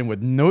walk in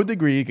with no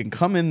degree can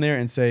come in there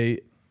and say,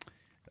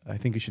 I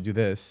think you should do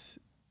this.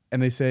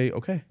 And they say,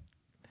 okay.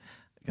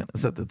 again,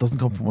 so it doesn't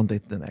come from one day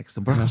to the next.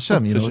 And Baruch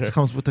Hashem, you know, sure. it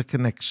comes with a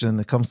connection.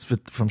 It comes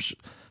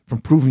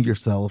from proving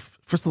yourself.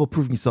 First of all,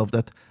 proving yourself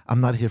that I'm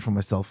not here for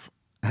myself.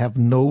 I have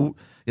no,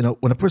 you know,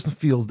 when a person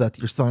feels that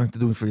you're starting to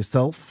do it for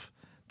yourself,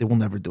 they will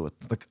never do it.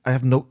 Like, I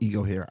have no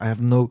ego here. I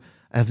have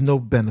no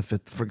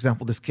benefit. For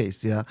example, this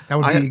case, yeah. That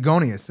would be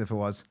Egonius if it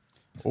was.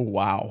 Oh,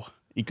 wow.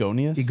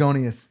 Egonius?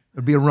 Egonius. It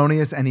would be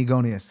erroneous and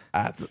Egonius.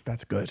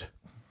 That's good.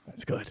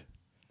 That's good.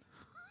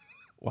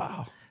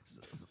 Wow.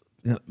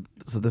 You know,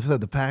 so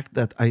the fact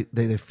that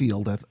they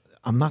feel that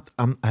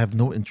I have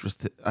no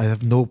interest. I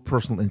have no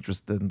personal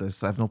interest in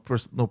this. I have no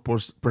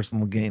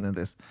personal gain in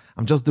this.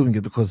 I'm just doing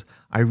it because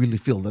I really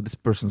feel that this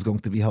person is going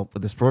to be helped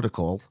with this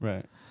protocol.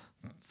 Right.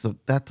 So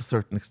that, to a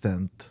certain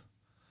extent,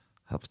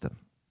 helps them.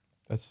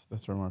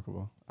 That's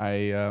remarkable.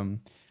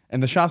 And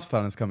the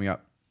Shastathon is coming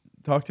up.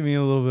 Talk to me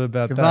a little bit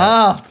about that.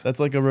 Gewalt. That's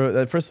like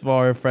first of all,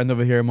 our friend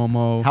over here,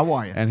 Momo. How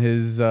are you? And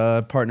his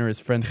partner,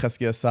 his friend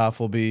Chesky Asaf,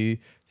 will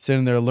be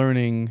sitting there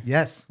learning.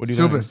 Yes. What do you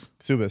Subas.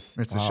 learn? Subas.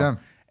 It's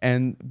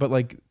Hashem. But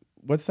like,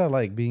 what's that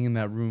like being in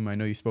that room? I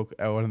know you spoke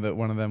at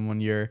one of them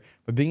one year,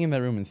 but being in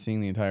that room and seeing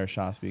the entire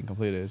Shas being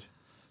completed.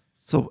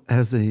 So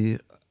as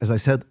I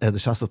said at the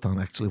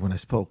Shasathon, actually, when I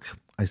spoke,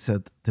 I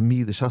said, to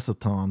me, the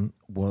Shasathon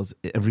was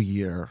every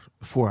year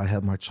before I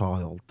had my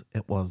child.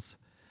 It was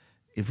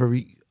a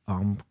very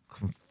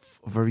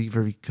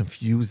very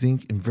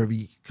confusing and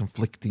very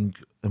conflicting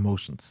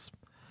emotions.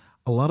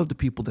 A lot of the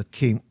people that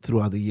came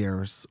throughout the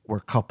years were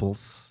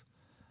couples.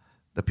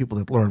 The people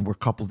that learned were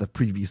couples that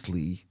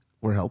previously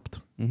were helped.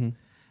 Mm-hmm.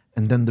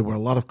 And then there were a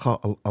lot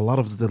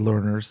of the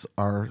learners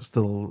are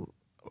still,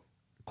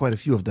 quite a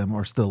few of them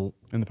are still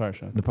In the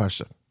parsha. in the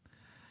parsha.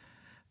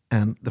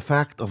 And the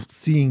fact of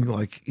seeing,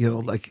 like, you know,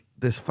 like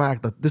this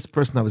fact that this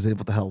person I was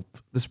able to help,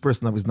 this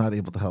person I was not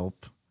able to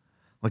help,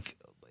 like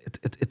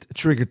it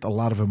triggered a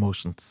lot of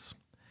emotions.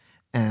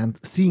 And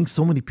seeing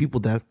so many people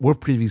that were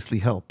previously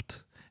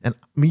helped, and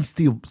me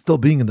still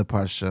being in the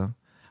parsha,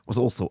 was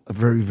also a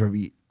very,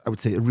 very, I would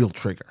say, a real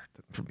trigger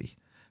for me.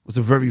 It was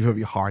a very,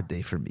 very hard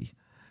day for me.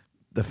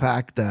 The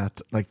fact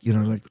that, like, you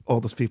know, like all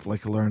those people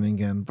like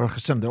learning, and Baruch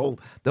Hashem,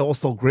 they're all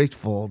so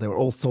grateful. They were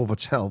all so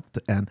much helped,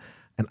 and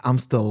I'm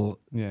still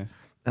in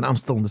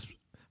this.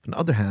 On the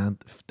other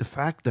hand, the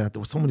fact that there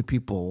were so many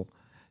people,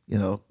 you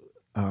know,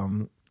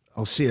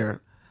 I'll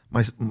share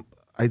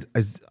there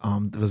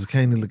was a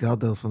Koenig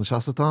Legadel from the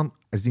Shasathon.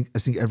 I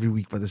sing every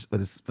week by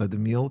the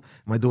meal.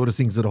 My daughter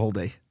sings it the whole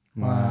day.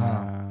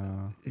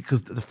 Wow.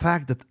 Because the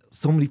fact that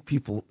so many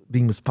people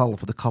being mispallel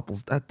for the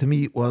couples, that to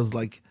me was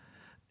like,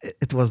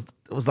 it was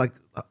like,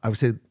 I would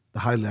say, the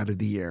highlight of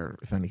the year,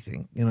 if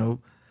anything. You know,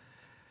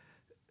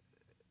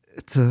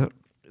 it's the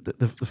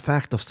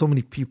fact of so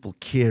many people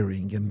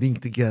caring and being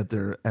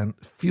together and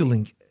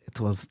feeling, it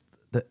was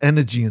the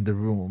energy in the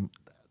room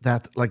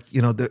that, like,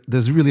 you know,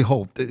 there's really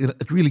hope.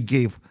 It really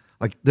gave,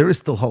 like, there is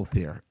still hope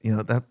here. You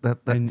know,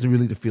 that's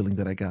really the feeling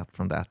that I got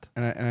from that.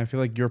 And I feel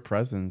like your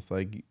presence,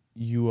 like,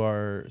 you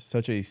are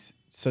such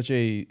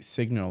a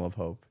signal of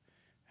hope,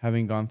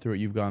 having gone through what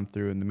you've gone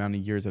through and the amount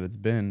of years that it's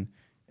been.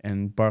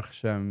 And Baruch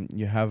Hashem,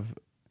 you have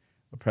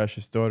a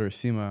precious daughter,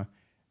 Sima.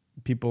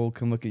 People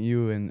can look at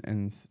you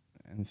and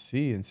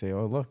see and say,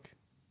 oh, look,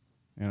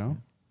 you know.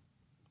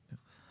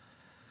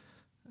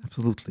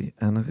 Absolutely.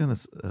 And again,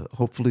 it's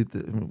hopefully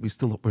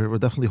we're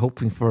definitely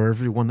hoping for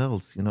everyone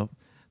else. You know,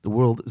 the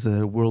world is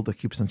a world that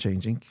keeps on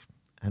changing,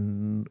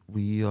 and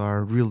we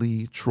are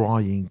really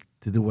trying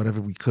to do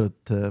whatever we could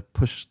to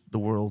push the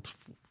world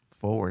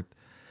forward.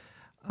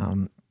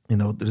 You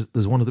know,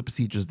 there's one of the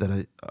procedures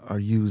that are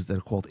used that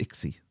are called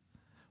ICSI,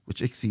 which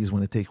ICSI is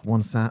when they take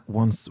one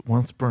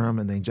sperm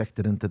and they inject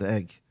it into the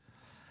egg.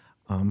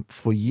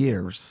 For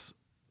years,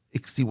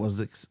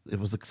 ICSI it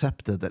was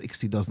accepted that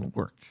ICSI doesn't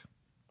work.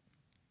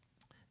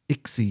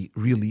 ICSI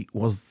really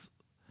was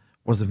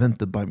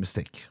invented by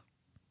mistake.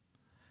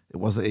 It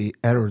was an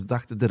error. The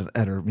doctor did an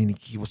error, meaning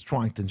he was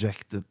trying to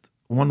inject it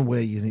one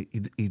way and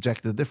he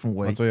ejected a different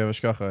way. That's why you have a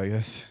shkacha, I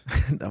guess.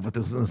 No, but it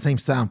was in the same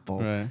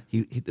sample. Right.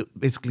 He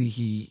basically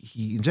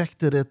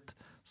injected it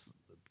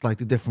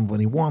slightly different when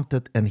he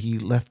wanted, and he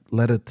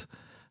let it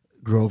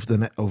grow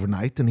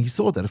overnight, and he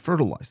saw that it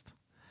fertilized.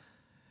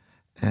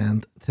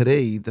 And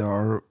today there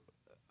are,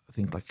 I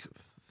think, like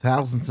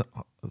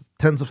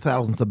tens of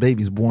thousands of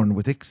babies born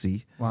with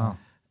ICSI. Wow.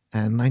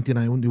 And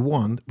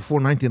before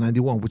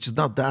 1991, which is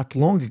not that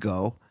long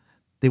ago,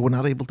 they were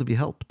not able to be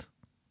helped.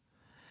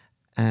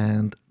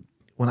 And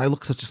when I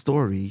look at such a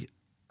story,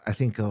 I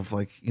think of,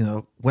 like, you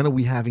know, when are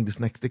we having this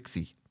next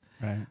ICSI?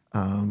 Right.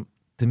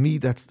 To me,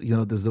 that's,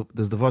 there's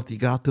the word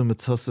Yigatu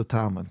Mitzvah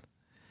Taman.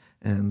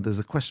 And there's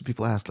a question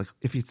people ask, like,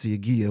 if it's a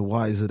Yagia,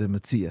 why is it a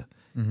Mitzvah?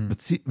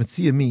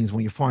 Mitzvah means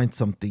when you find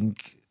something,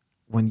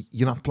 when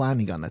you're not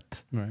planning on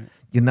it. Right.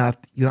 You're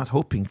not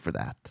hoping for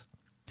that.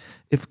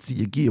 If it's a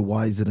Yagia,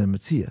 why is it a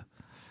Mitzvah?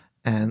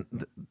 And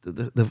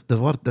the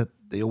word that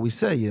they always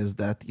say is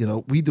that,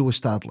 we do a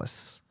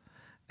shtadlis.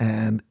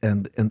 And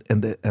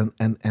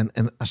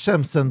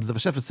Hashem sends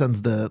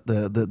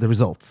the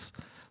results.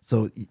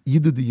 So you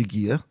do the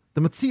Yagia.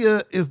 The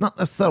Mitzvah is not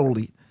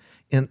necessarily,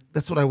 and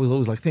that's what I was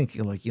always like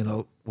thinking, like,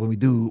 when we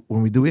do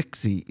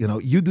Iksi,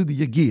 you do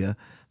the Yagia,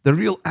 the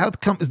real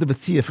outcome is the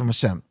Mitzvah from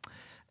Hashem.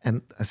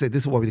 And I say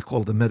this is why we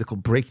call it the medical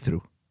breakthrough.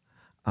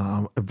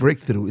 A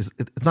breakthrough it's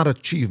not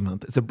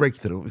achievement, it's a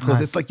breakthrough, because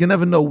Nice. it's like you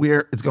never know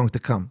where it's going to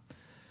come.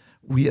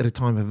 We at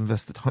ATime have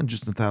invested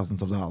hundreds of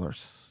thousands of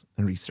dollars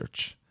in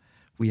research.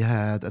 We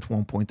had at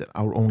one point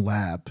our own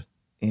lab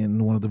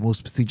in one of the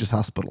most prestigious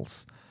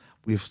hospitals.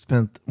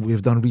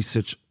 We've done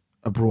research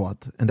abroad,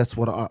 and that's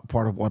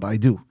part of what I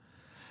do.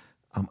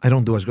 I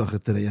don't do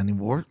Ashgacha today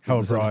anymore. How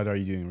abroad are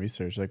you doing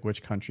research? Like,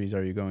 which countries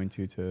are you going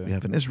to? We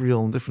have in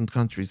Israel and different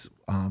countries.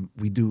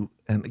 We do,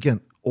 and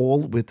again,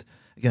 all with,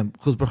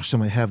 because Baruch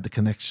Hashem, I have the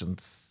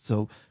connections.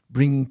 So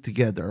bringing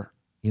together,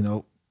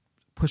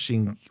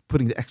 putting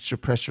the extra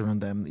pressure on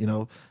them,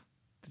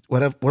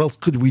 what else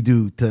could we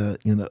do to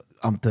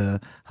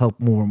help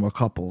more and more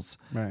couples?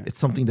 Right. It's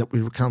something that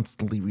we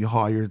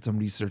hired some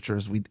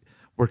researchers.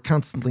 We're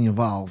constantly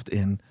involved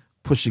in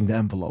pushing the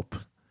envelope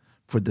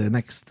for the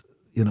next,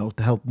 to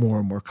help more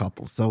and more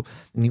couples. So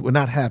we're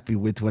not happy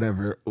with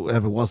whatever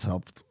was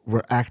helped.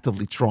 We're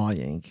actively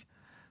trying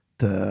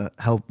to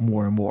help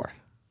more and more.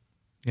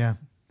 Yeah.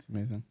 It's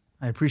amazing.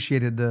 I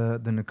appreciated the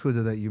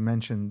nakuda that you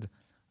mentioned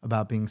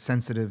about being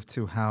sensitive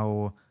to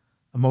how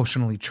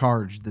emotionally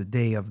charged the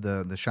day of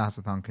the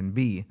Shasathon can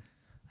be.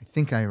 I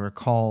think I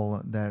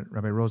recall that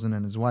Rabbi Rosen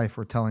and his wife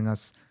were telling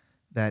us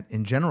that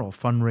in general,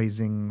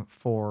 fundraising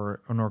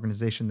for an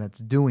organization that's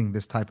doing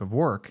this type of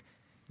work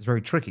is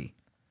very tricky,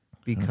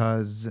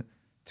 because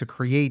to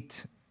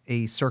create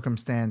a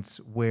circumstance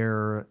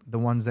where the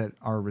ones that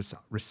are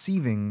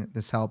receiving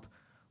this help,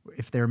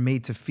 if they're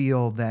made to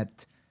feel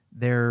that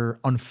they're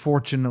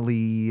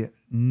unfortunately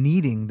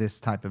needing this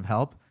type of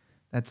help,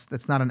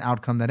 that's not an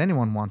outcome that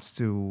anyone wants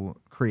to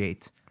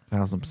create.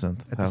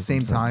 1,000%. At the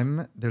same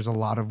time, there's a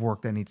lot of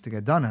work that needs to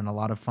get done and a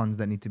lot of funds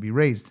that need to be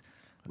raised,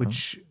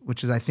 which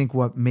is, I think,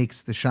 what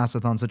makes the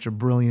Shasathon such a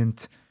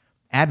brilliant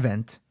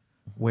advent,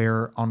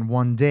 where on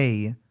one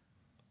day,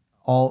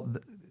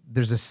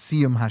 there's a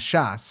Siyum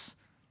Hashas,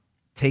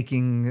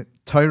 taking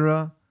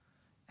Torah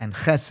and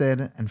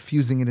Chesed and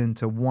fusing it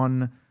into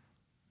one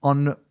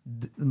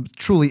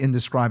truly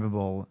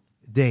indescribable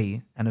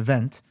day and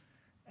event.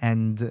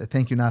 And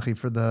thank you, Nachi,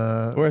 for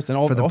the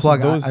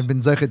plug. I've been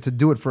zeichet to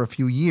do it for a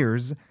few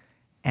years,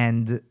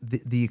 and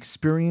the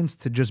experience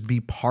to just be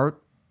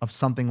part of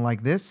something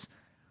like this,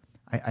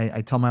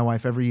 I tell my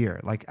wife every year,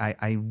 like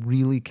I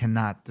really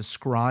cannot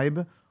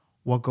describe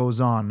what goes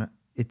on.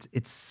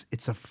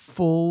 It's a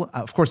full,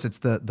 of course, it's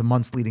the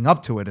months leading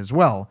up to it as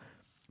well,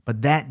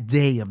 but that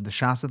day of the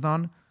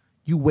Shasathon,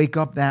 you wake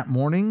up that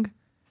morning,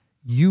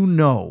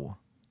 the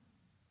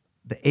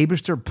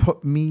Eibishter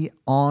put me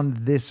on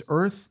this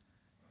earth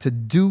to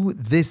do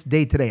this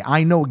day today.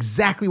 I know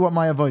exactly what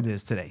my avodah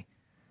is today.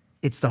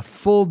 It's the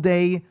full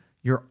day.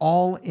 You're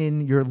all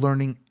in. You're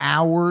learning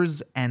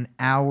hours and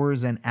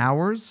hours and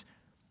hours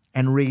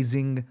and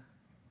raising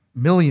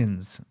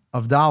millions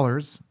of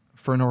dollars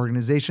for an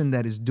organization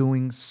that is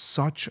doing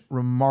such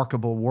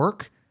remarkable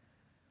work.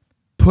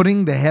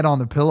 Putting the head on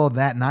the pillow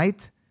that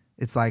night,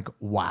 it's like,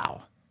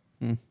 wow.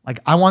 Like,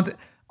 I want,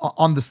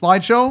 on the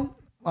slideshow,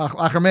 I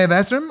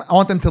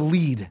want them to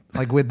lead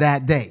like with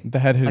that day. The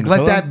head hitting like the let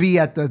pillow? that be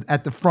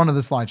at the front of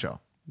the slideshow.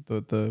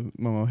 The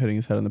Momo hitting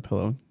his head on the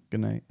pillow.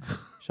 Good night.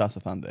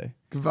 Shasathon day.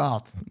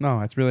 Gewalt.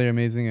 No, it's really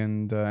amazing.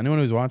 And anyone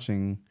who's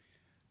watching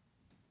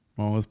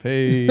Momo's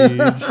page,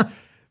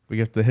 we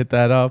have to hit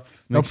that up.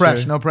 No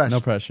pressure. No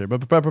pressure.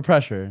 But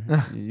pressure.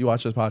 You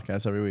watch this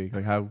podcast every week.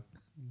 Like,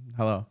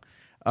 hello.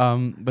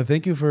 But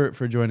thank you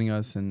for joining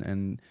us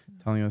and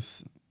telling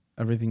us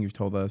everything you've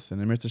told us. And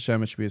in Mirza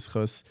Shem, it should be a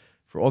schus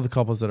for all the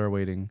couples that are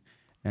waiting.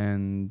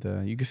 And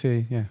you could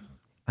say, yeah.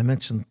 I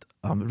mentioned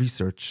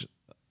research.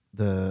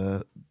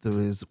 There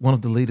is one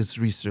of the latest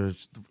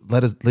breakthroughs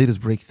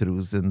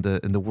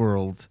in the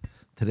world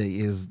today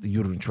is the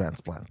uterine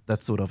transplant.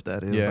 That is like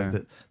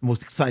the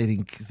most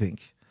exciting thing.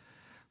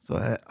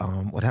 So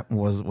what happened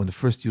was, when the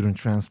first uterine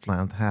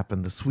transplant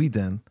happened in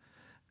Sweden,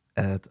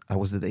 I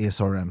was at the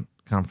ASRM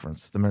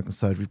conference, the American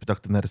Society of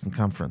Reproductive Medicine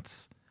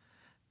conference,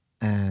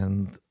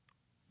 and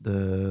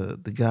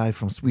the guy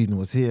from Sweden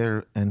was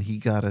here, and he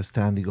got a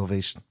standing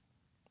ovation.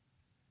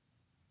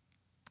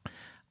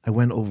 I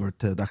went over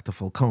to Dr.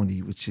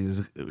 Falcone, which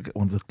is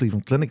one of the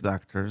Cleveland Clinic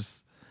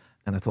doctors,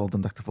 and I told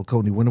him, Dr.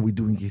 Falcone, when are we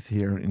doing it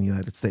here in the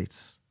United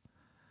States?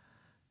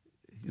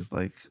 He's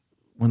like,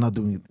 we're not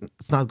doing it.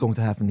 It's not going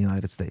to happen in the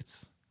United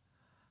States.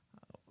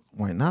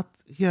 Why not?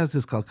 He has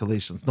his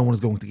calculations. No one is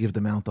going to give the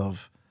amount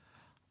of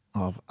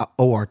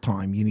OR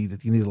time you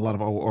need. You need a lot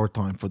of OR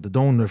time for the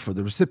donor, for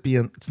the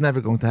recipient. It's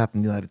never going to happen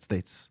in the United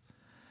States.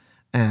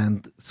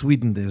 And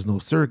Sweden, there's no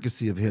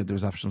surrogacy. Over here,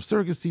 there's option of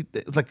surrogacy.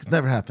 It's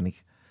never happening.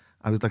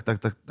 I was like,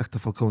 Dr.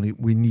 Falcone,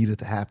 we need it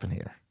to happen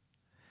here.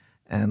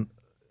 And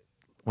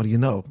what do you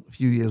know? A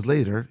few years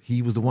later,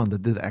 he was the one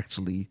that did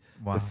actually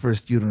the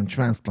first uterine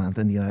transplant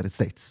in the United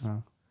States.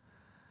 Wow.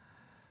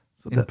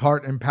 So in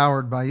part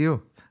empowered by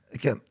you.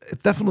 Again,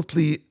 it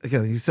definitely.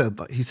 Again, he said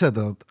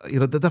that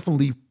that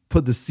definitely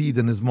put the seed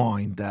in his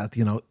mind that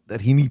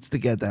that he needs to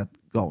get that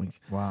going.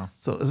 Wow.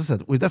 So as I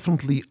said, we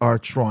definitely are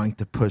trying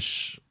to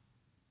push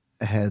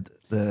ahead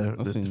the.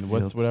 Listen, the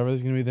whatever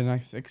is going to be the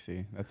next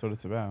 60. That's what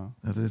it's about.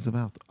 That is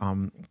about.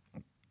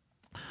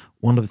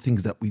 One of the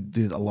things that we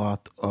did a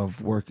lot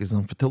of work is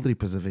on fertility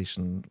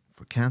preservation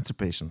for cancer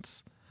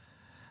patients.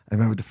 I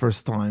remember the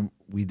first time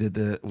we did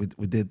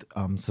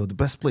so the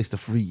best place to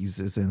freeze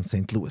is in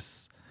St.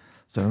 Louis.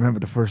 So I remember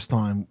the first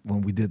time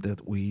when we did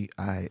that, we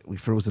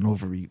froze an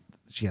ovary.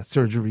 She had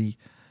surgery,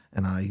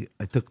 and I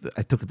took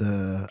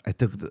the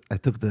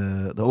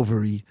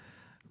ovary.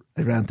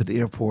 I ran to the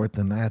airport,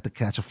 and I had to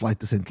catch a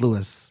flight to St.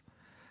 Louis,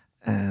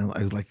 and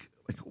I was like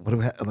what do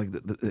we have?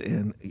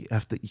 And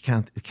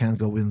it can't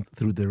go in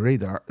through the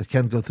radar. It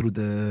can't go through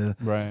the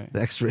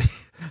X-ray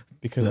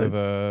because so, of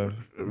the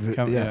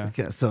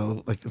yeah.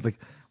 So it's like,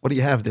 what do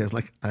you have there? It's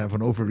like, I have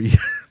an ovary.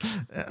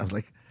 I was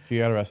like, so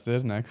you got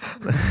arrested next.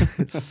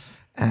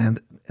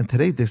 and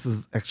today this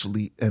is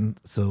actually, and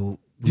so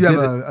do you have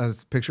a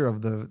picture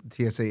of the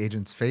TSA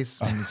agent's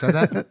face when you said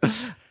that?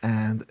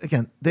 And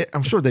again,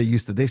 I'm sure they're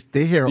used to this.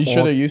 They hear. You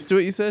sure they're used to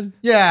it? You said.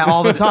 Yeah,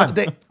 all the time.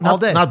 All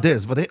day. Not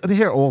this, but they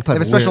hear all type. They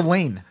have a special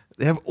lane.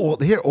 They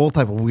hear all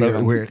type of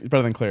weird.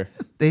 Better than clear.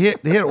 They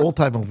hear all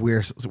type of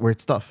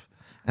weird stuff.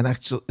 And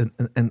actually,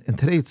 and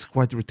today it's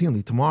quite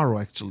routinely. Tomorrow,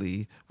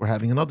 actually, we're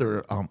having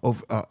another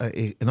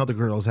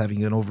girl is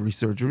having an ovary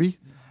surgery,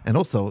 and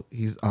also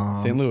he's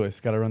St. Louis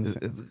got to run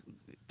the.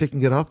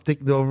 Taking it up,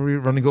 taking the ovary,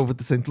 running over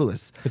to St.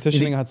 Louis,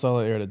 petitioning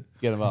Hatzalah Air to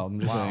get involved. I'm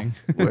just saying.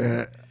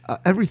 Where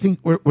everything,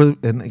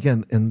 and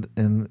again,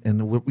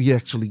 and what we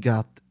actually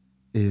got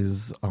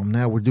is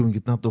now we're doing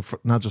it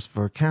not just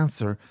for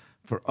cancer,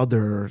 for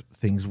other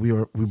things. We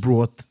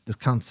brought the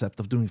concept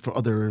of doing it for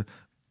other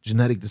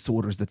genetic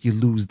disorders that you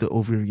lose the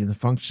ovarian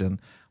function.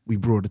 We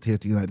brought it here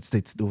to the United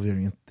States, the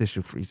ovarian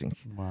tissue freezing.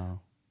 Wow.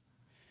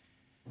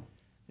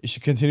 You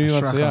should continue to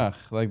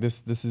Matzliach. Like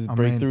this is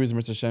breakthroughs.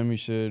 Mitzvah Hashem. You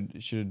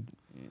should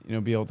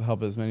be able to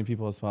help as many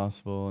people as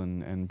possible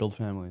and build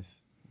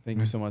families. Thank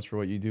you so much for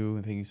what you do,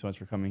 and thank you so much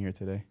for coming here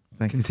today.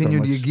 Thank you so much.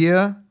 Continued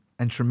Yagia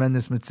and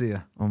tremendous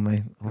Mitzvah.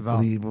 Amen.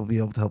 Hopefully we'll be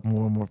able to help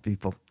more and more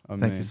people.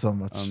 Amen. Thank you so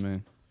much.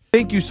 Amen.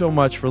 Thank you so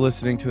much for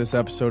listening to this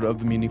episode of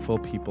the Meaningful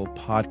People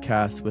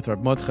podcast with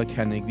Mordechai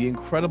Koenig, the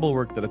incredible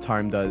work that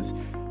ATime does.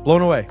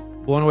 Blown away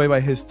by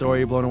his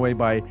story, blown away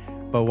by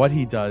what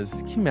he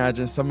does. Can you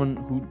imagine someone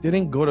who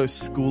didn't go to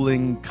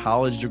schooling,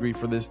 college degree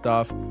for this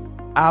stuff?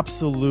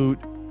 Absolute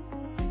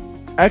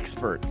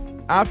expert.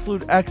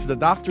 The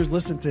doctors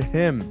listen to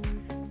him.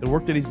 The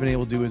work that he's been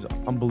able to do is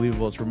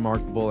unbelievable. It's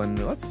remarkable.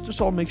 And let's just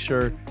all make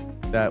sure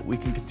that we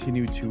can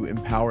continue to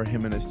empower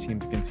him and his team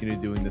to continue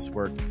doing this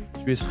work. It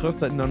should be a chus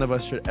that none of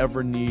us should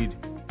ever need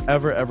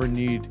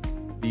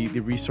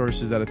the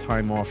resources that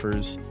ATime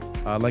offers.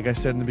 Like I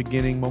said in the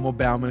beginning, Momo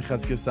Bauman,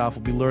 Chesky Asaf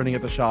will be learning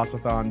at the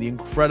Shasathon, the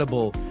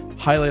incredible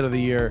highlight of the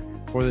year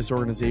for this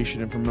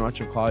organization and for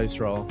much of Klal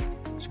Yisrael.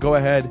 So go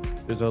ahead.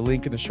 There's a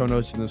link in the show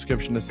notes in the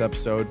description of this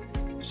episode.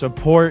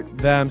 Support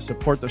them.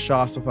 Support the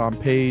Shasathon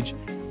page.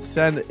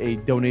 Send a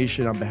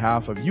donation on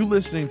behalf of you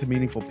listening to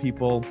Meaningful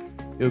People.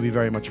 It would be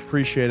very much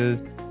appreciated.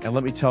 And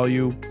let me tell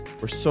you,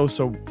 we're so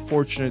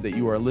fortunate that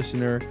you are a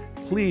listener.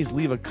 Please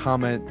leave a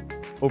comment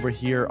over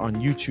here on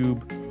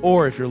YouTube,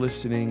 or if you're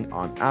listening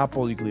on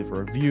Apple, you can leave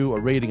a review, a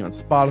rating on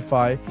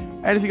Spotify.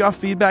 And if you got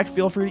feedback,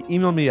 feel free to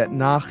email me at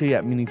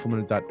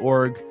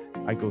nachi@meaningfulminute.org.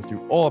 I go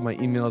through all of my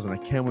emails, and I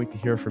can't wait to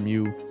hear from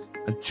you.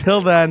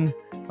 Until then,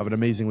 have an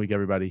amazing week,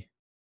 everybody.